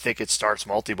top, I think it starts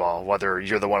multi-ball, whether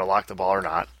you're the one to lock the ball or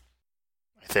not.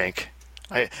 I think.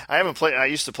 I haven't played. I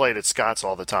used to play it at Scott's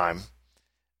all the time.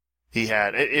 He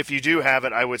had. If you do have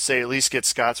it, I would say at least get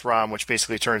Scott's ROM, which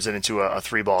basically turns it into a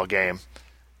 3-ball game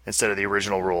instead of the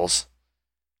original rules,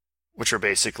 which are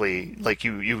basically like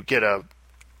you get a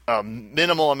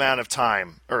minimal amount of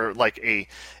time, or like a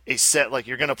set, like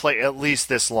you're going to play at least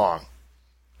this long.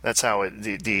 That's how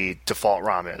the default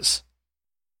ROM is.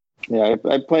 Yeah,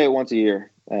 I play it once a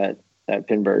year at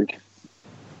Pinburg.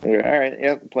 All right,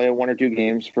 yep, play 1 or 2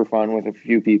 games for fun with a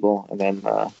few people, and then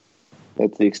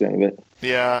that's the extent of it.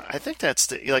 Yeah, I think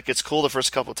that's it's cool the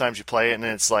first couple of times you play it, and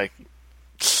then it's like,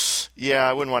 yeah,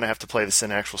 I wouldn't want to have to play this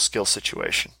in an actual skill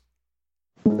situation.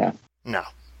 No.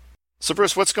 So,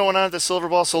 Bruce, what's going on at the Silver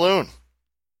Ball Saloon?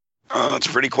 It's a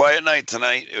pretty quiet night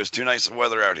tonight. It was too nice of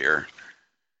weather out here.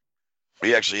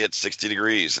 We actually hit 60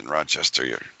 degrees in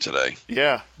Rochester today.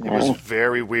 Yeah, it was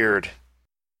very weird.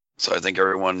 So I think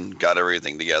everyone got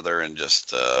everything together and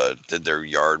just did their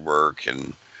yard work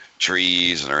and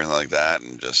trees and everything like that,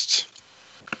 and just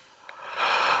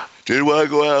didn't want to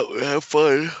go out and have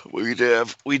fun. We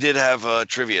did have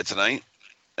trivia tonight,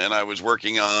 and I was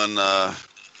working on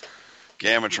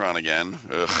Gamatron again.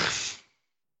 Ugh.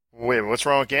 Wait, what's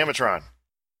wrong with Gamatron?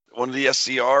 One of the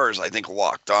SCRs, I think,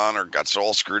 locked on or got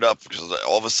all screwed up because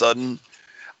all of a sudden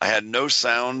I had no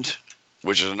sound,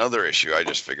 which is another issue I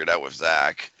just figured out with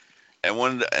Zach.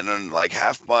 And then like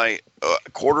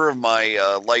quarter of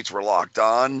my lights were locked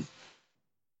on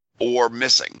or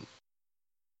missing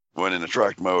when in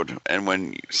attract mode.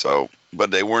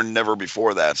 But they were never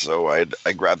before that. So I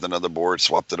grabbed another board,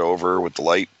 swapped it over with the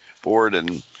light board,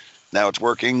 and now it's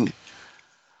working.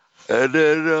 And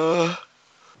then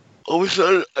all of a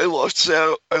sudden I lost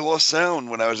sound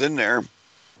when I was in there.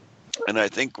 And I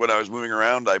think when I was moving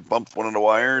around, I bumped one of the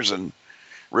wires and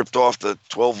ripped off the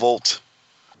 12-volt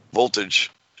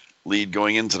voltage lead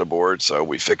going into the board. So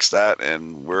we fixed that,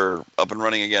 and we're up and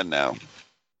running again now.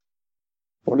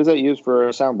 What does that use for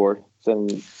a soundboard?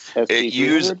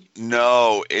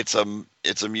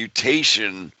 It's a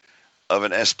mutation of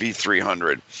an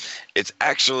SP300. It's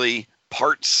actually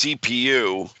part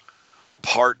CPU,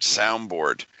 part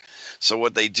soundboard. So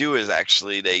what they do is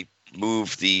actually they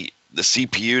move the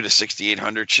CPU to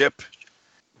 6800 chip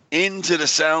into the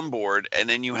soundboard, and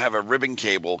then you have a ribbon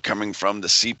cable coming from the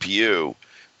CPU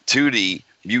to the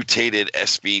mutated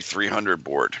SB300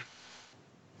 board.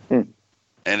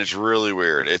 And it's really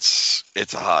weird. It's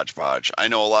a hodgepodge. I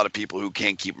know a lot of people who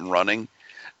can't keep them running,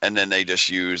 and then they just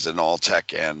use an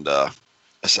all-tech and a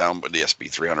sound with the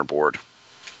SB300 board.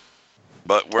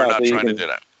 But we're not trying to do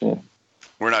that. Yeah.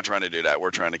 We're not trying to do that.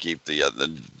 We're trying to keep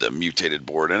the mutated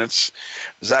board, and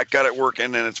Zach got it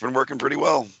working, and it's been working pretty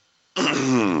well.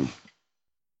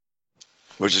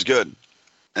 Which is good,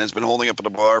 and it's been holding up at the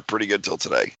bar pretty good till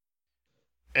today.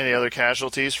 Any other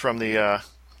casualties from the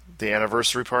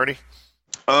anniversary party?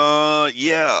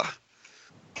 Yeah.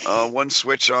 One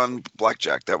switch on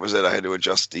blackjack. That was it. I had to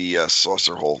adjust the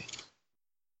saucer hole.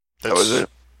 That was it.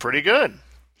 Pretty good.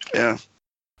 Yeah.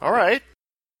 All right.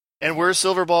 And where's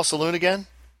Silver Ball Saloon again?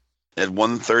 At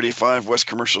 135 West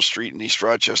Commercial Street in East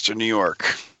Rochester, New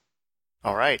York.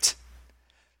 All right.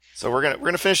 So we're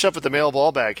gonna finish up with the mail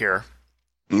ball bag here.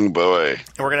 Oh boy.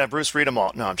 And we're gonna have Bruce read them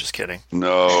all. No, I'm just kidding.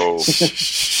 No.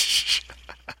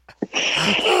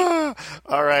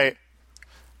 All right.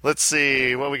 Let's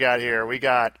see what we got here.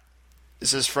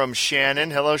 This is from Shannon.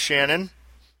 Hello, Shannon.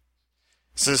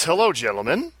 It says, hello,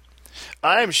 gentlemen.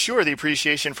 I am sure the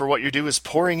appreciation for what you do is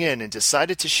pouring in, and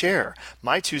decided to share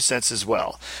my 2 cents as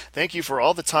well. Thank you for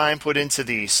all the time put into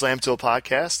the Slam Tool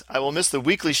podcast. I will miss the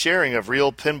weekly sharing of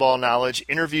real pinball knowledge,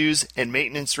 interviews, and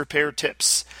maintenance repair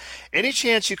tips. Any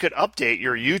chance you could update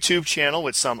your YouTube channel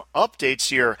with some updates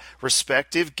to your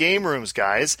respective game rooms,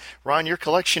 guys? Ron, your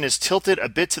collection is tilted a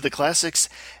bit to the classics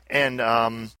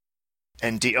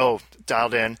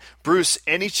dialed in. Bruce,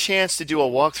 any chance to do a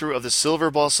walkthrough of the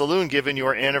Silver Ball Saloon given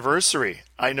your anniversary?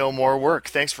 I know more work.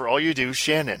 Thanks for all you do,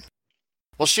 Shannon.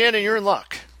 Well, Shannon, you're in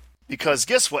luck, because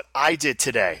guess what I did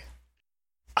today?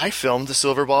 I filmed the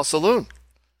Silver Ball Saloon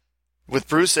with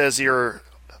Bruce as your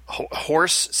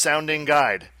horse-sounding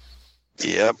guide.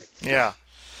 Yep. Yeah.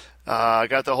 I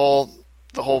got the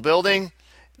whole building.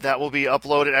 That will be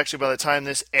uploaded. Actually, by the time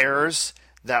this airs,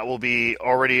 that will be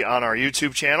already on our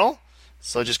YouTube channel.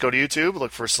 So just go to YouTube,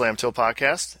 look for Slam Till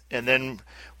Podcast, and then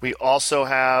we also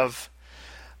have.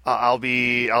 I'll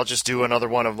just do another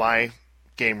one of my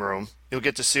game room. You'll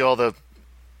get to see all the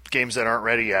games that aren't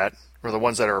ready yet, or the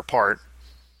ones that are apart.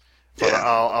 But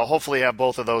I'll hopefully have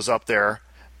both of those up there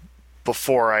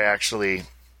before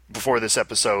this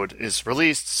episode is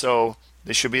released. So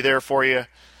they should be there for you.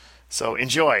 So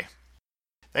enjoy.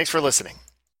 Thanks for listening.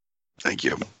 Thank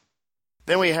you.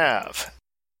 Then we have,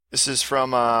 this is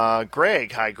from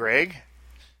Greg. Hi, Greg.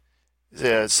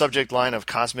 The subject line of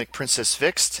Cosmic Princess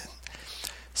Fixed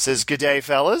says, "Good day,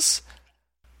 fellas."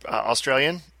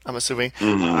 Australian, I'm assuming.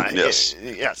 Yes.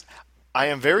 Yes. "I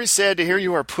am very sad to hear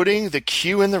you are putting the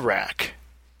Q in the rack."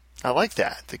 I like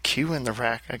that. The Q in the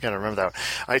rack. I gotta remember that one.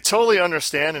 "I totally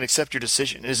understand and accept your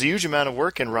decision. It is a huge amount of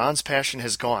work, and Ron's passion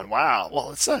has gone." Wow.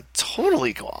 Well, it's not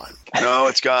totally gone. No,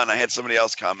 it's gone. I had somebody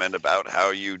else comment about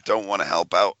how you don't want to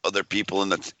help out other people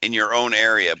in your own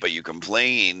area, but you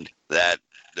complain that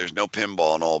there's no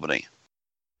pinball in Albany.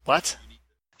 What?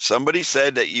 Somebody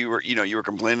said that you were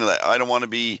complaining that I don't want to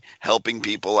be helping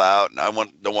people out, and I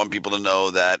don't want people to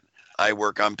know that I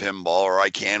work on pinball or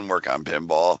I can work on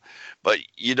pinball. But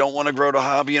you don't want to grow the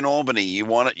hobby in Albany.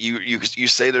 You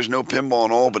say there's no pinball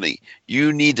in Albany.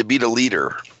 You need to be the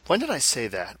leader. When did I say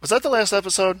that? Was that the last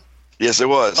episode? Yes, it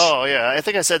was. Oh, yeah. I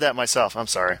think I said that myself. I'm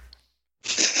sorry.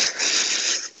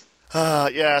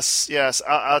 Yes.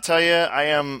 I'll tell you, I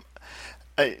am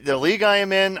the league I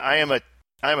am in. I am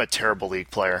a terrible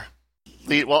league player.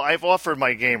 Well, I've offered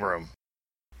my game room,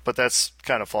 but that's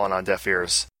kind of fallen on deaf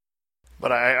ears.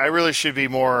 But I really should be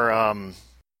more.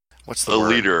 What's the word?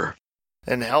 Leader.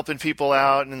 And helping people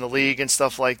out in the league and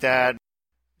stuff like that,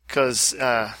 because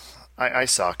I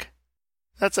suck.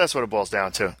 That's what it boils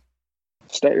down to.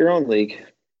 Start your own league.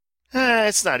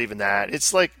 It's not even that.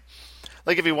 It's like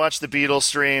if you watch the Beatles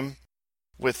stream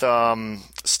with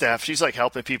Steph, she's like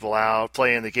helping people out,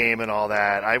 playing the game and all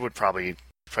that. I would probably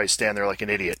stand there like an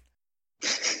idiot.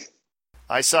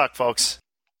 I suck, folks.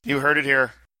 You heard it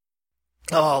here.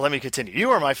 Oh, let me continue.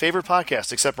 You are my favorite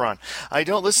podcast, except Ron. I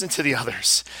don't listen to the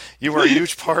others. You are a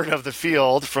huge part of the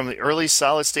field from the early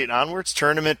solid state onwards,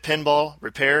 tournament, pinball,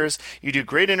 repairs. You do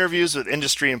great interviews with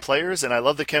industry and players, and I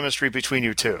love the chemistry between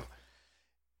you two.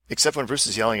 Except when Bruce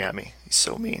is yelling at me. He's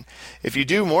so mean. If you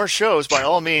do more shows, by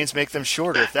all means, make them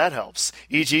shorter if that helps.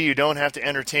 E.g., you don't have to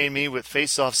entertain me with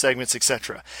face-off segments,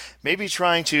 etc. Maybe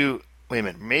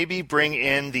bring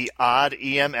in the odd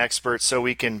EM experts so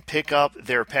we can pick up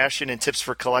their passion and tips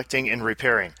for collecting and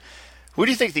repairing. Who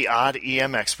do you think the odd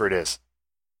EM expert is?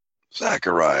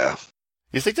 Zachariah.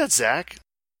 You think that's Zach?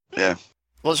 Yeah.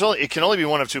 Well, it can only be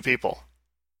one of two people.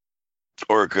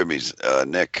 Or it could be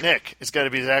Nick. Nick. It's got to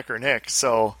be Zach or Nick.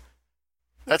 So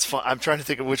that's fun. I'm trying to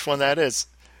think of which one that is.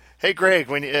 Hey, Greg,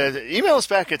 when email us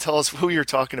back and tell us who you're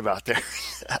talking about there.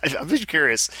 I'm just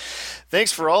curious.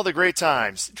 Thanks for all the great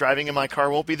times. Driving in my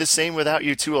car won't be the same without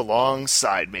you two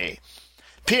alongside me.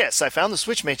 P.S. I found the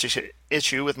switch match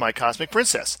issue with my Cosmic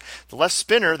Princess, the left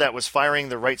spinner that was firing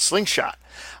the right slingshot.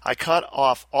 I cut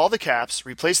off all the caps,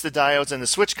 replaced the diodes in the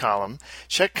switch column,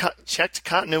 checked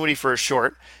continuity for a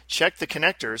short, checked the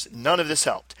connectors. None of this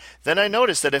helped. Then I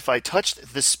noticed that if I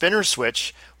touched the spinner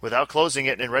switch without closing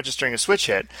it and registering a switch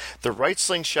hit, the right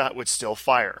slingshot would still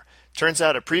fire. Turns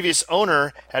out a previous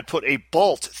owner had put a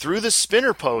bolt through the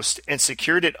spinner post and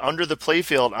secured it under the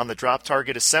playfield on the drop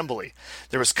target assembly.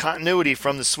 There was continuity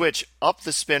from the switch up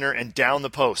the spinner and down the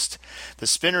post. The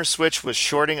spinner switch was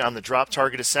shorting on the drop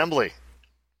target assembly.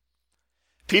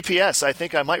 PPS, I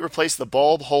think I might replace the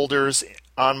bulb holders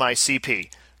on my CP,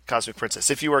 Cosmic Princess.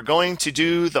 If you are going to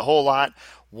do the whole lot,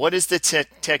 what is the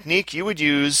technique you would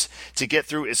use to get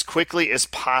through as quickly as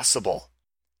possible?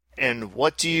 And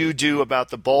what do you do about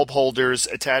the bulb holders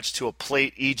attached to a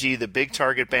plate, e.g. the big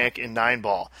target bank in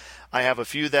 9-ball? I have a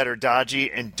few that are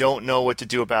dodgy and don't know what to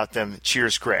do about them.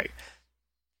 Cheers, Greg.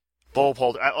 Bulb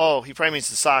holder. Oh, he probably means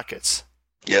the sockets.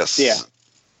 Yes. Yeah.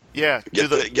 Yeah.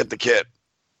 Get the kit.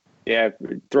 Yeah,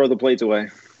 throw the plates away.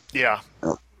 Yeah.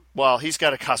 Well, he's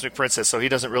got a Cosmic Princess, so he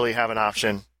doesn't really have an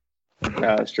option.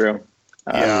 No, that's true.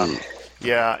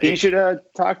 Yeah. You should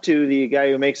talk to the guy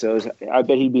who makes those. I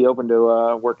bet he'd be open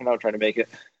to working out, trying to make it.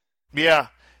 Yeah.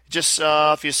 Just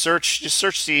if you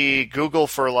search the Google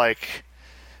for like,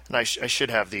 and I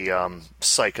should have the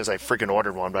site because I freaking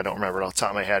ordered one, but I don't remember it off the top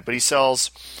of my head. But he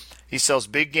sells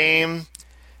big game,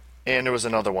 and there was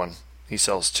another one he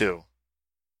sells too.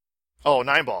 Oh,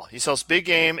 9-ball. He sells big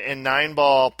game and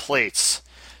 9-ball plates.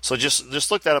 So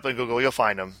just look that up in Google. You'll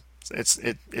find him.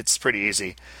 It's pretty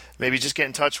easy. Maybe just get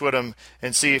in touch with him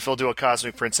and see if he'll do a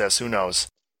Cosmic Princess. Who knows?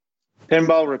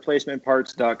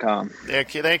 Pinballreplacementparts.com.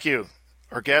 Thank you.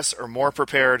 Our guests are more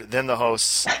prepared than the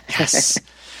hosts. Yes.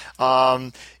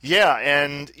 Yeah,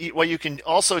 and what you can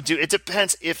also do, it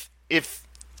depends if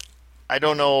I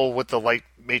don't know what the light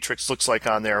matrix looks like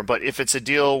on there, but if it's a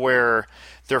deal where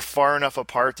they're far enough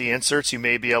apart, the inserts, you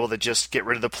may be able to just get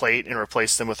rid of the plate and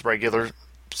replace them with regular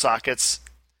sockets.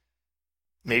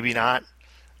 Maybe not.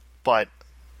 But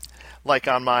like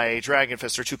on my Dragon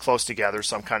Fist, they're too close together,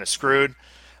 so I'm kind of screwed.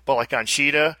 But like on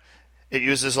Cheetah, it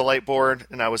uses a light board,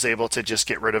 and I was able to just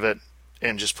get rid of it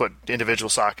and just put individual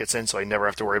sockets in, so I never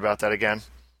have to worry about that again.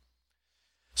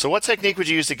 So what technique would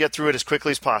you use to get through it as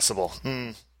quickly as possible?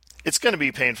 It's going to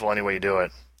be painful any way you do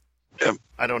it. Yep.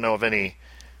 I don't know of any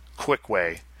quick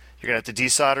way. You're going to have to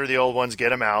desolder the old ones, get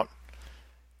them out.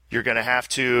 You're going to have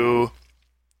to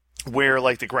wear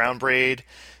like the ground braid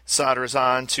solders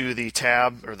on to the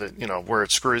tab or the where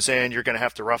it screws in. You're going to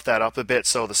have to rough that up a bit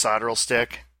so the solder will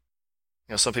stick.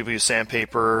 Some people use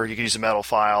sandpaper. You can use a metal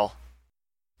file.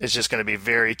 It's just going to be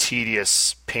very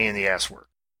tedious, pain in the ass work.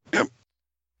 Yep.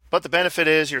 But the benefit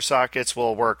is your sockets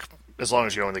will work as long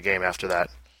as you own the game after that.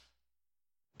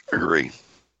 Agree.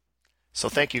 So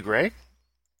thank you, Greg.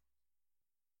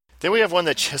 Then we have one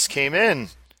that just came in.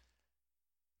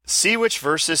 Sea Witch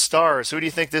versus Stars. Who do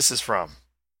you think this is from?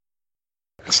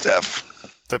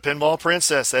 Steph. The Pinball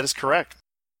Princess. That is correct.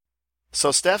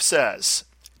 So Steph says,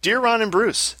 Dear Ron and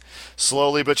Bruce,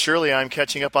 slowly but surely I'm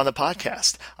catching up on the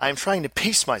podcast. I am trying to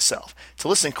pace myself to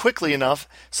listen quickly enough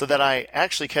so that I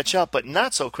actually catch up, but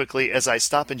not so quickly as I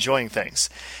stop enjoying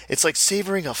things. It's like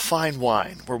savoring a fine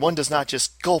wine, where one does not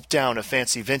just gulp down a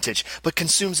fancy vintage, but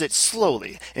consumes it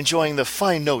slowly, enjoying the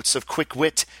fine notes of quick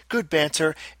wit, good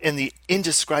banter, and the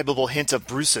indescribable hint of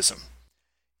Bruceism.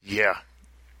 Yeah.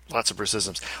 Lots of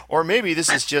Bruceisms. Or maybe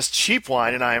this is just cheap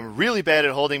wine and I am really bad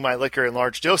at holding my liquor in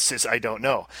large doses. I don't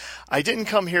know. I didn't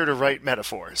come here to write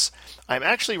metaphors. I'm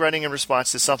actually writing in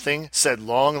response to something said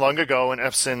long, long ago in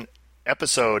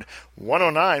episode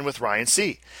 109 with Ryan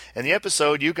C. In the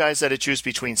episode, you guys had to choose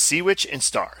between Sea Witch and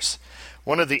Stars.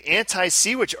 One of the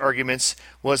anti-Sea Witch arguments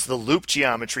was the loop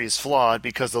geometry is flawed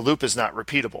because the loop is not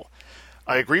repeatable.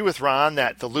 I agree with Ron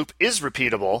that the loop is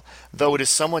repeatable, though it is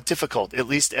somewhat difficult, at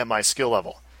least at my skill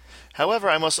level. However,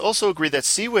 I must also agree that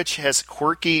Sea Witch has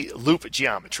quirky loop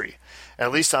geometry,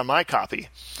 at least on my copy.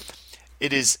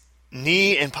 It is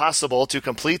near impossible to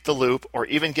complete the loop or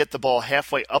even get the ball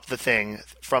halfway up the thing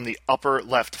from the upper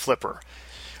left flipper,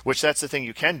 which that's the thing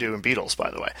you can do in Beatles, by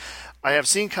the way. I have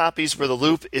seen copies where the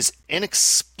loop is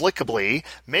inexplicably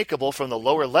makeable from the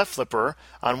lower left flipper.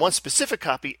 On one specific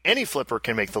copy, any flipper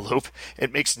can make the loop.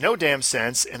 It makes no damn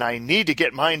sense, and I need to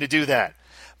get mine to do that.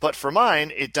 But for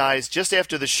mine, it dies just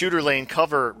after the shooter lane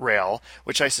cover rail,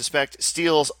 which I suspect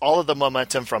steals all of the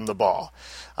momentum from the ball.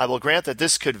 I will grant that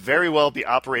this could very well be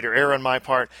operator error on my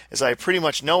part, as I have pretty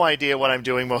much no idea what I'm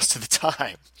doing most of the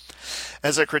time.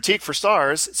 As a critique for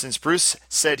Stars, since Bruce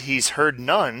said he's heard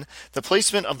none, the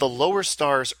placement of the lower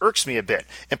stars irks me a bit,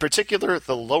 in particular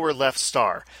the lower left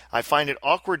star. I find it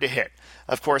awkward to hit.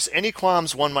 Of course, any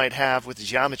qualms one might have with the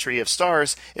geometry of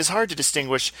Stars is hard to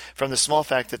distinguish from the small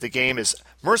fact that the game is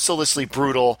mercilessly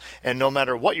brutal, and no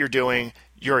matter what you're doing,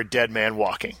 you're a dead man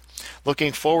walking.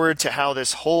 Looking forward to how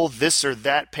this whole this or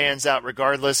that pans out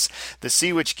regardless, the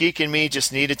Sea Witch geek in me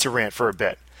just needed to rant for a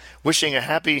bit. Wishing a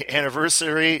happy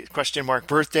anniversary,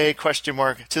 birthday,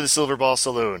 to the Silver Ball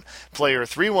Saloon. Player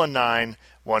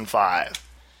 31915.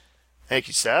 Thank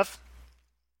you, Steph.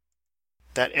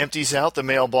 That empties out the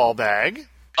mail ball bag.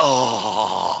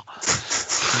 Oh.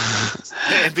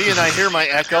 And being I hear my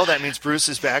echo, that means Bruce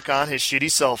is back on his shitty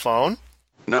cell phone.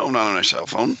 No, I'm not on my cell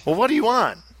phone. Well, what are you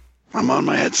on? I'm on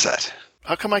my headset.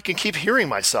 How come I can keep hearing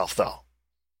myself, though?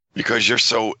 Because you're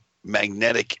so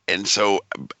magnetic and so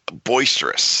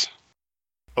boisterous.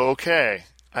 Okay.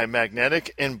 I'm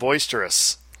magnetic and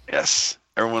boisterous. Yes.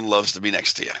 Everyone loves to be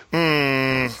next to you.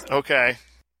 Okay.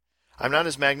 I'm not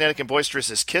as magnetic and boisterous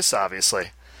as Kiss, obviously.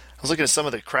 I was looking at some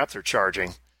of the crap they're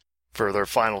charging for their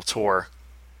final tour.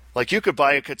 Like, you could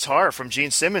buy a guitar from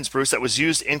Gene Simmons, Bruce, that was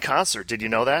used in concert. Did you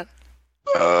know that?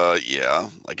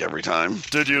 Yeah, like every time.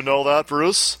 Did you know that,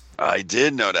 Bruce? I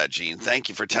did know that, Gene. Thank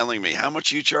you for telling me. How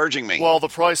much are you charging me? Well, the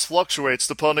price fluctuates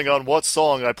depending on what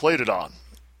song I played it on.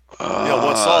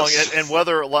 What song, and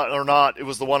whether or not it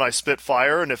was the one I spit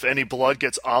fire, and if any blood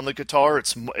gets on the guitar,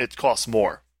 it costs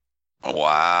more.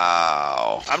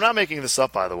 Wow. I'm not making this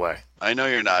up, by the way. I know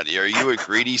you're not. Are you a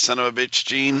greedy son of a bitch,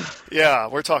 Gene? Yeah,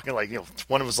 we're talking like,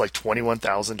 one was like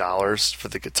 $21,000 for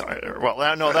the guitar.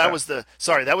 Well, no, that was the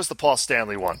Paul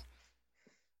Stanley one.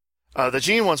 The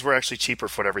Gene ones were actually cheaper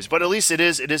for whatever reason, but at least it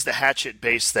is the hatchet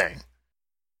bass thing.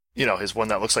 You know, his one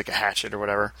that looks like a hatchet or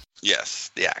whatever. Yes,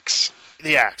 the axe.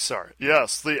 The axe, sorry.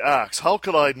 Yes, the axe. How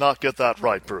could I not get that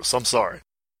right, Bruce? I'm sorry.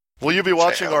 Will you be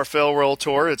watching our Fail World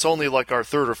Tour? It's only like our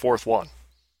third or fourth one.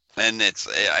 And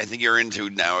I think you're into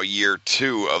now year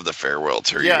 2 of the farewell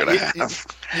tour Yeah, you're going to have.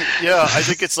 Yeah, I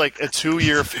think it's like a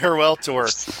 2-year farewell tour.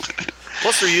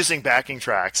 Plus, they're using backing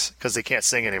tracks because they can't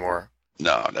sing anymore.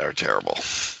 No, they're terrible.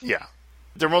 Yeah.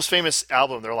 Their most famous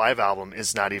album, their live album,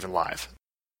 is not even live.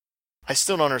 I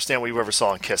still don't understand what you ever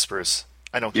saw in Kiss, Bruce.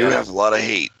 I don't get it. You have a lot of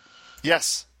hate.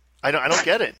 Yes. I don't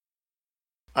get it.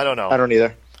 I don't know. I don't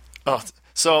either. Oh,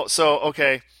 so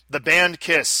okay. The band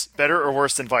Kiss, better or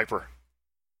worse than Viper?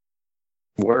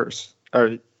 Worse.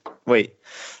 Or wait,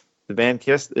 the band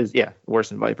Kiss is worse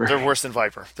than Viper. They're worse than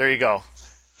Viper. There you go.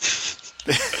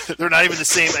 They're not even the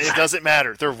same. It doesn't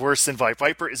matter. They're worse than Viper.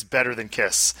 Viper is better than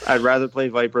Kiss. I'd rather play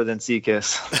Viper than see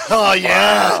Kiss. Oh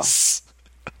yes.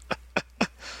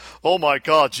 Oh my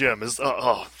God, Jim!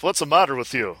 What's the matter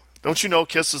with you? Don't you know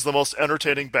Kiss is the most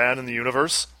entertaining band in the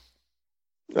universe?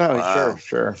 Oh, Wow.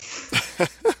 sure.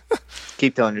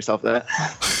 Keep telling yourself that.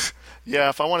 Yeah,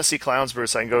 if I want to see clowns,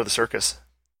 Bruce, I can go to the circus.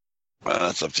 Well,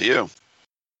 that's up to you.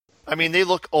 I mean, they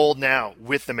look old now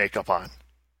with the makeup on.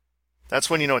 That's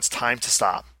when you know it's time to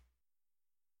stop.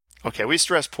 Okay, we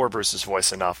stressed poor Bruce's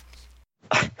voice enough.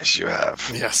 Yes, you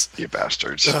have. Yes. You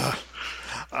bastards.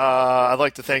 I'd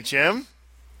like to thank Jim.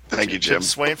 Thank you, Jim.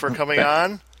 Swain for coming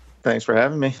on. Thanks for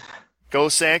having me. Go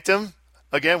Sanctum.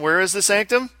 Again, where is the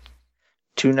Sanctum?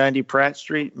 290 Pratt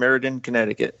Street, Meriden,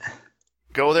 Connecticut.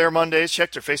 Go there Mondays.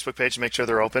 Check their Facebook page to make sure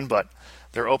they're open, but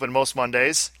they're open most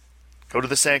Mondays. Go to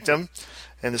the Sanctum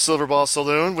and the Silver Ball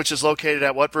Saloon, which is located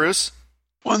at what, Bruce?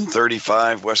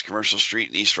 135 West Commercial Street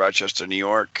in East Rochester, New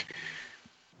York.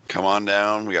 Come on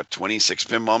down. We got 26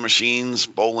 pinball machines,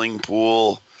 bowling,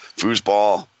 pool,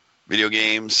 foosball, video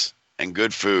games, and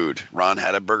good food. Ron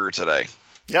had a burger today.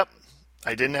 Yep.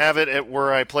 I didn't have it at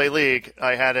where I play League.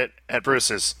 I had it at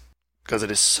Bruce's because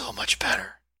it is so much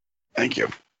better. Thank you.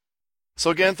 So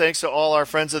again, thanks to all our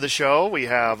friends of the show. We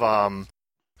have,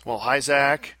 hi,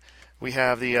 Zach. We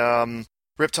have the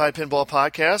Riptide Pinball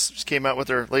Podcast, which came out with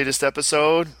their latest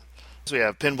episode. So we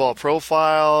have Pinball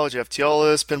Profile, Jeff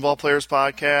Teolis, Pinball Players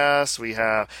Podcast. We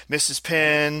have Mrs.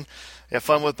 Pin. We have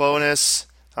Fun with Bonus.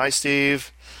 Hi,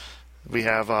 Steve. We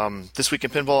have This Week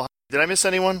in Pinball. Did I miss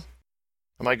anyone?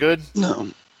 Am I good?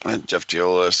 No. Jeff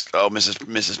Teolis. Oh,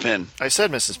 Mrs. Pin. I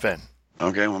said Mrs. Pin.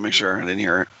 Okay, we'll make sure. I didn't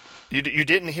hear it. You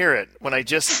didn't hear it when I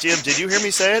just... Jim, did you hear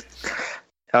me say it?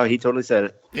 Oh, he totally said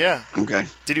it. Yeah. Okay.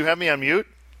 Did you have me on mute?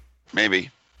 Maybe.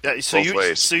 Yeah, so Both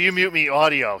ways. So you mute me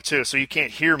audio, too, so you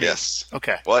can't hear me. Yes.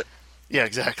 Okay. What? Yeah,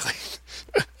 exactly.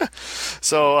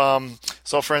 So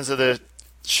friends of the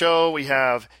show, we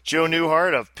have Joe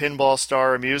Newhart of Pinball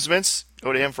Star Amusements.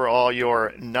 Go to him for all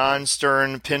your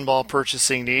non-Stern pinball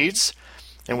purchasing needs.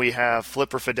 And we have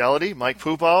Flipper Fidelity, Mike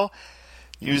Pupo.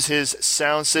 Use his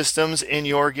sound systems in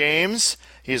your games.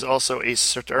 He is also a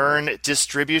Stern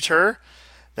distributor.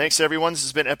 Thanks, everyone. This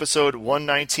has been episode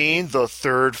 119, The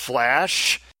Third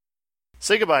Flash.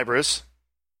 Say goodbye, Bruce.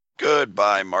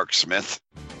 Goodbye, Mark Smith.